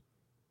flavor.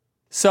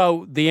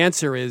 So the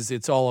answer is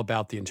it's all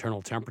about the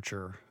internal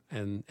temperature,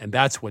 and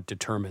that's what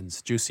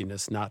determines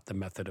juiciness, not the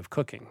method of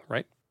cooking,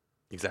 right?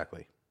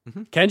 Exactly.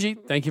 Kenji,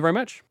 thank you very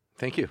much.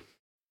 Thank you.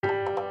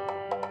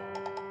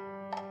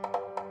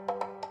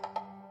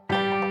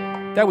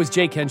 That was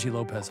J. Kenji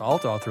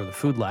Lopez-Alt, author of The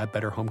Food Lab,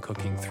 Better Home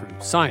Cooking Through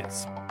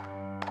Science.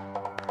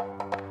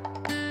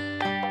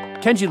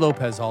 Kenji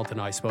Lopez-Alt and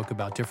I spoke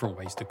about different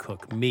ways to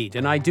cook meat,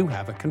 and I do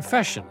have a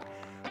confession.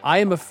 I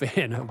am a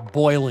fan of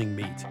boiling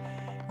meat.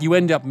 You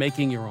end up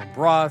making your own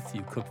broth,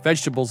 you cook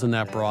vegetables in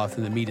that broth,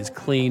 and the meat is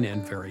clean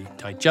and very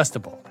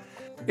digestible.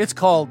 It's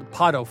called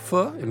pot au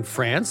feu in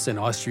France. In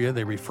Austria,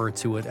 they refer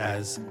to it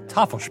as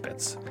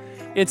Tafelspitz.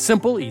 It's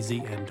simple,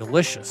 easy, and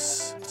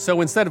delicious. So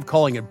instead of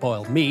calling it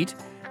boiled meat,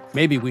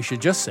 maybe we should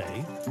just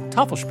say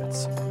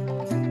Tafelspitz.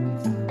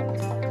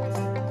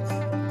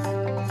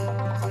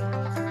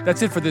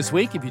 That's it for this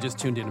week. If you just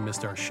tuned in and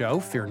missed our show,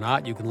 fear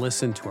not. You can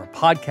listen to our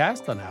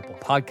podcast on Apple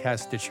Podcasts,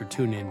 Stitcher,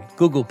 TuneIn,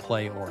 Google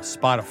Play, or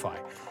Spotify.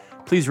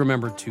 Please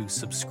remember to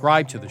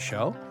subscribe to the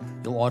show.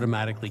 You'll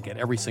automatically get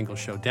every single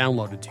show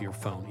downloaded to your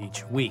phone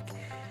each week.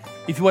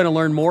 If you want to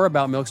learn more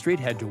about Milk Street,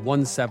 head to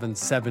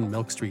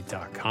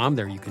 177milkstreet.com.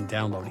 There you can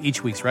download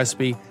each week's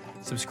recipe,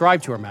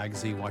 subscribe to our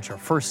magazine, watch our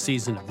first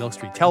season of Milk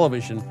Street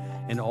Television,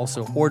 and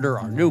also order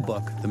our new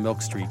book, The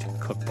Milk Street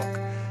Cookbook.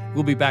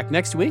 We'll be back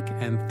next week,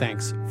 and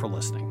thanks for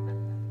listening.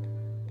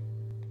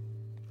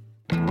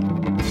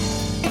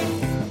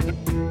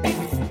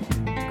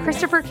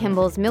 Christopher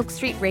Kimball's Milk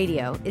Street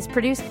Radio is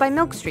produced by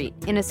Milk Street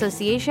in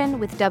association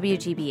with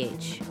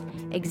WGBH.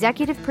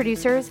 Executive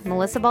producers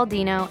Melissa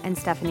Baldino and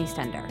Stephanie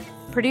Stender.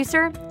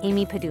 Producer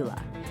Amy Padula.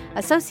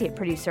 Associate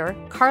producer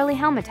Carly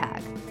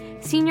Helmetag.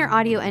 Senior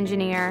audio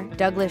engineer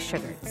Douglas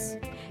Sugarts.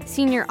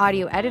 Senior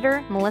audio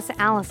editor Melissa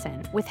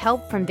Allison with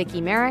help from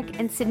Vicki Merrick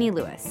and Sydney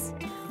Lewis.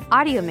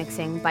 Audio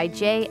mixing by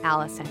Jay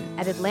Allison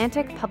at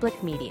Atlantic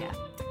Public Media.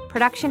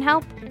 Production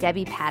help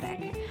Debbie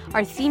Paddock.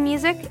 Our theme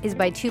music is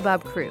by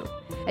Toubab Crew.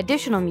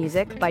 Additional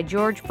music by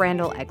George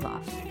Brandel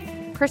Egloff.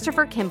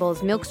 Christopher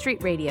Kimball's Milk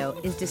Street Radio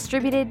is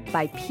distributed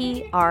by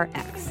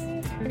PRX.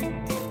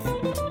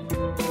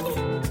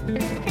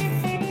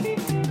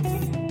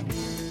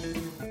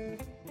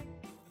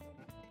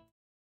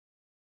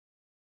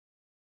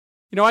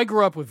 I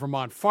grew up with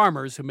Vermont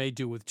farmers who made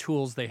do with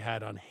tools they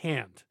had on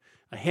hand.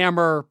 A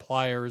hammer,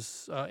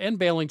 pliers, and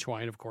baling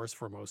twine, of course,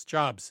 for most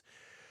jobs.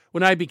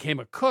 When I became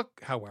a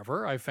cook,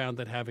 however, I found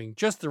that having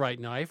just the right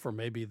knife or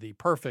maybe the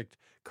perfect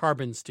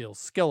carbon steel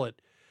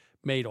skillet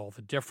made all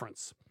the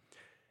difference.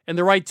 And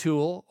the right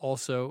tool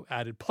also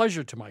added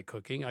pleasure to my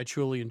cooking. I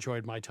truly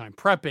enjoyed my time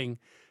prepping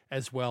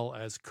as well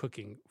as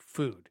cooking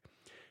food.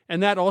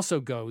 And that also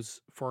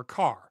goes for a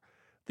car.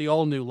 The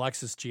all-new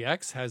Lexus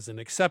GX has an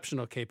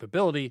exceptional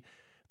capability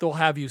that will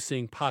have you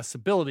seeing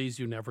possibilities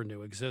you never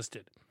knew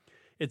existed.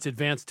 Its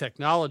advanced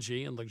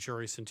technology and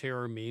luxurious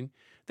interior mean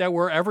that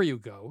wherever you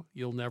go,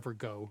 you'll never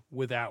go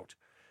without.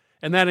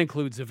 And that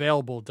includes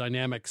available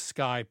dynamic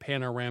sky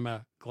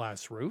panorama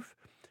glass roof,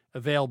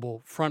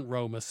 available front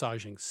row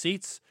massaging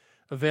seats,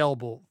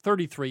 available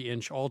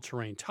 33-inch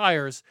all-terrain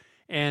tires,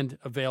 and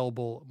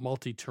available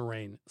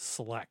multi-terrain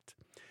select.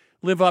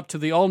 Live up to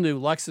the all-new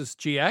Lexus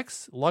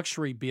GX,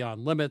 luxury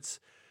beyond limits.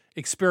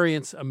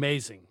 Experience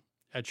amazing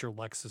at your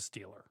Lexus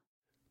dealer.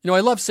 I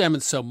love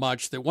salmon so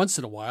much that once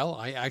in a while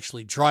I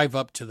actually drive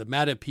up to the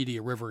Matapedia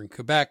River in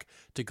Quebec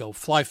to go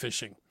fly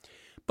fishing.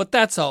 But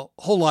that's a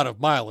whole lot of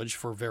mileage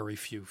for very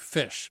few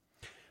fish.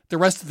 The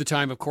rest of the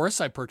time, of course,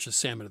 I purchase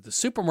salmon at the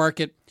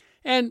supermarket,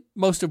 and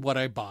most of what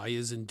I buy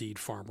is indeed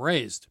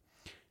farm-raised.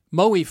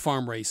 Mowi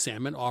farm-raised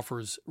salmon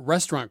offers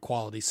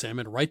restaurant-quality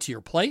salmon right to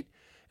your plate,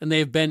 and they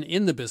have been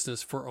in the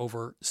business for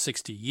over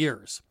 60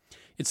 years.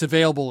 It's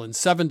available in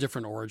 7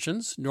 different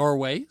origins: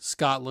 Norway,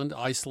 Scotland,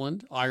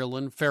 Iceland,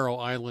 Ireland, Faroe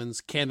Islands,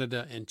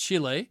 Canada, and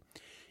Chile.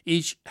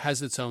 Each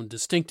has its own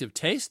distinctive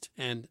taste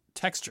and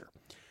texture.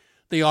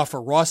 They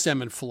offer raw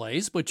salmon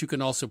fillets, but you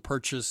can also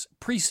purchase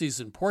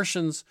pre-seasoned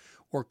portions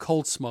or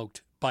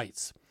cold-smoked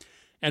bites.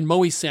 And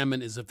Mowi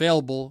salmon is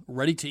available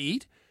ready to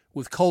eat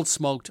with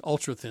cold-smoked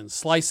ultra-thin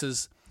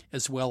slices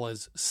as well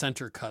as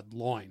center-cut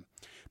loin.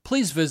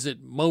 Please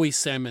visit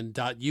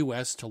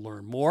mowisalmon.us to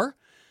learn more.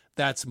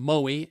 That's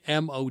Mowi,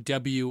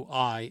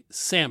 M-O-W-I,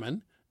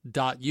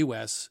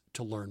 salmon.us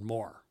to learn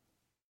more.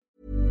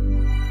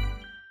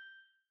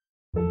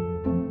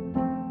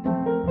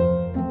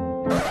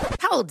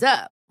 Hold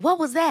up. What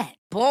was that?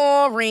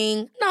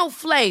 Boring. No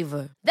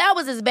flavor. That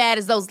was as bad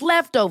as those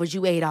leftovers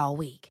you ate all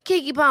week.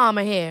 Keke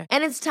Palmer here,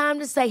 and it's time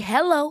to say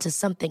hello to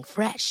something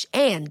fresh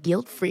and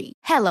guilt-free.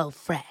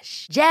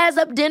 HelloFresh. Jazz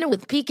up dinner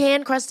with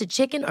pecan-crusted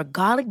chicken or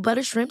garlic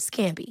butter shrimp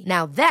scampi.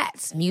 Now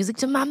that's music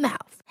to my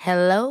mouth.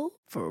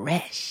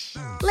 HelloFresh.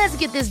 Let's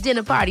get this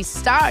dinner party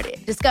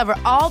started. Discover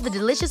all the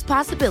delicious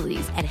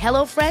possibilities at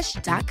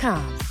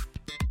HelloFresh.com.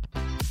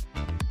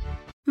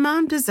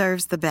 Mom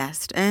deserves the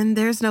best, and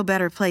there's no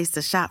better place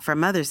to shop for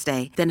Mother's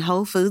Day than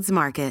Whole Foods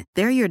Market.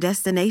 They're your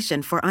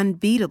destination for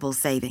unbeatable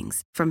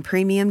savings, from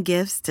premium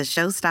gifts to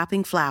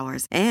show-stopping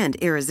flowers and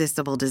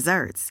irresistible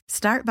desserts.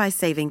 Start by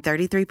saving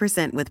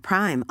 33% with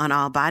Prime on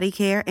all body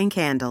care and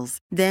candles.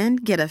 Then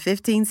get a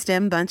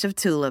 15-stem bunch of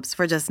tulips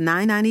for just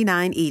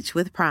 $9.99 each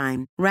with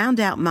Prime. Round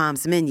out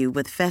Mom's menu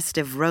with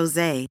festive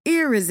rosé,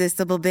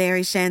 irresistible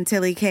berry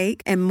chantilly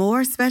cake, and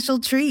more special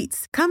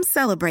treats. Come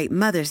celebrate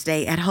Mother's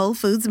Day at Whole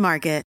Foods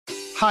Market.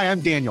 Hi, I'm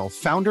Daniel,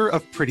 founder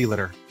of Pretty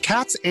Litter.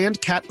 Cats and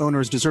cat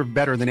owners deserve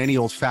better than any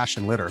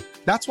old-fashioned litter.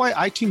 That's why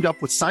I teamed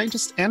up with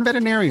scientists and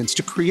veterinarians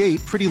to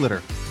create Pretty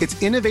Litter. Its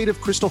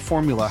innovative crystal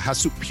formula has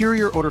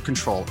superior odor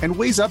control and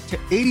weighs up to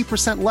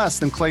 80% less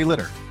than clay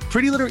litter.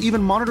 Pretty Litter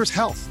even monitors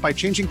health by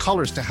changing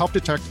colors to help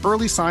detect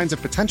early signs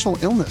of potential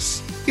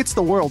illness. It's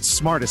the world's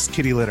smartest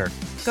kitty litter.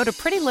 Go to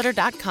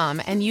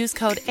prettylitter.com and use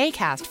code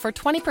ACAST for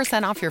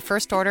 20% off your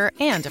first order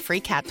and a free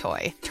cat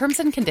toy. Terms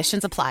and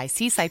conditions apply.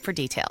 See site for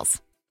details.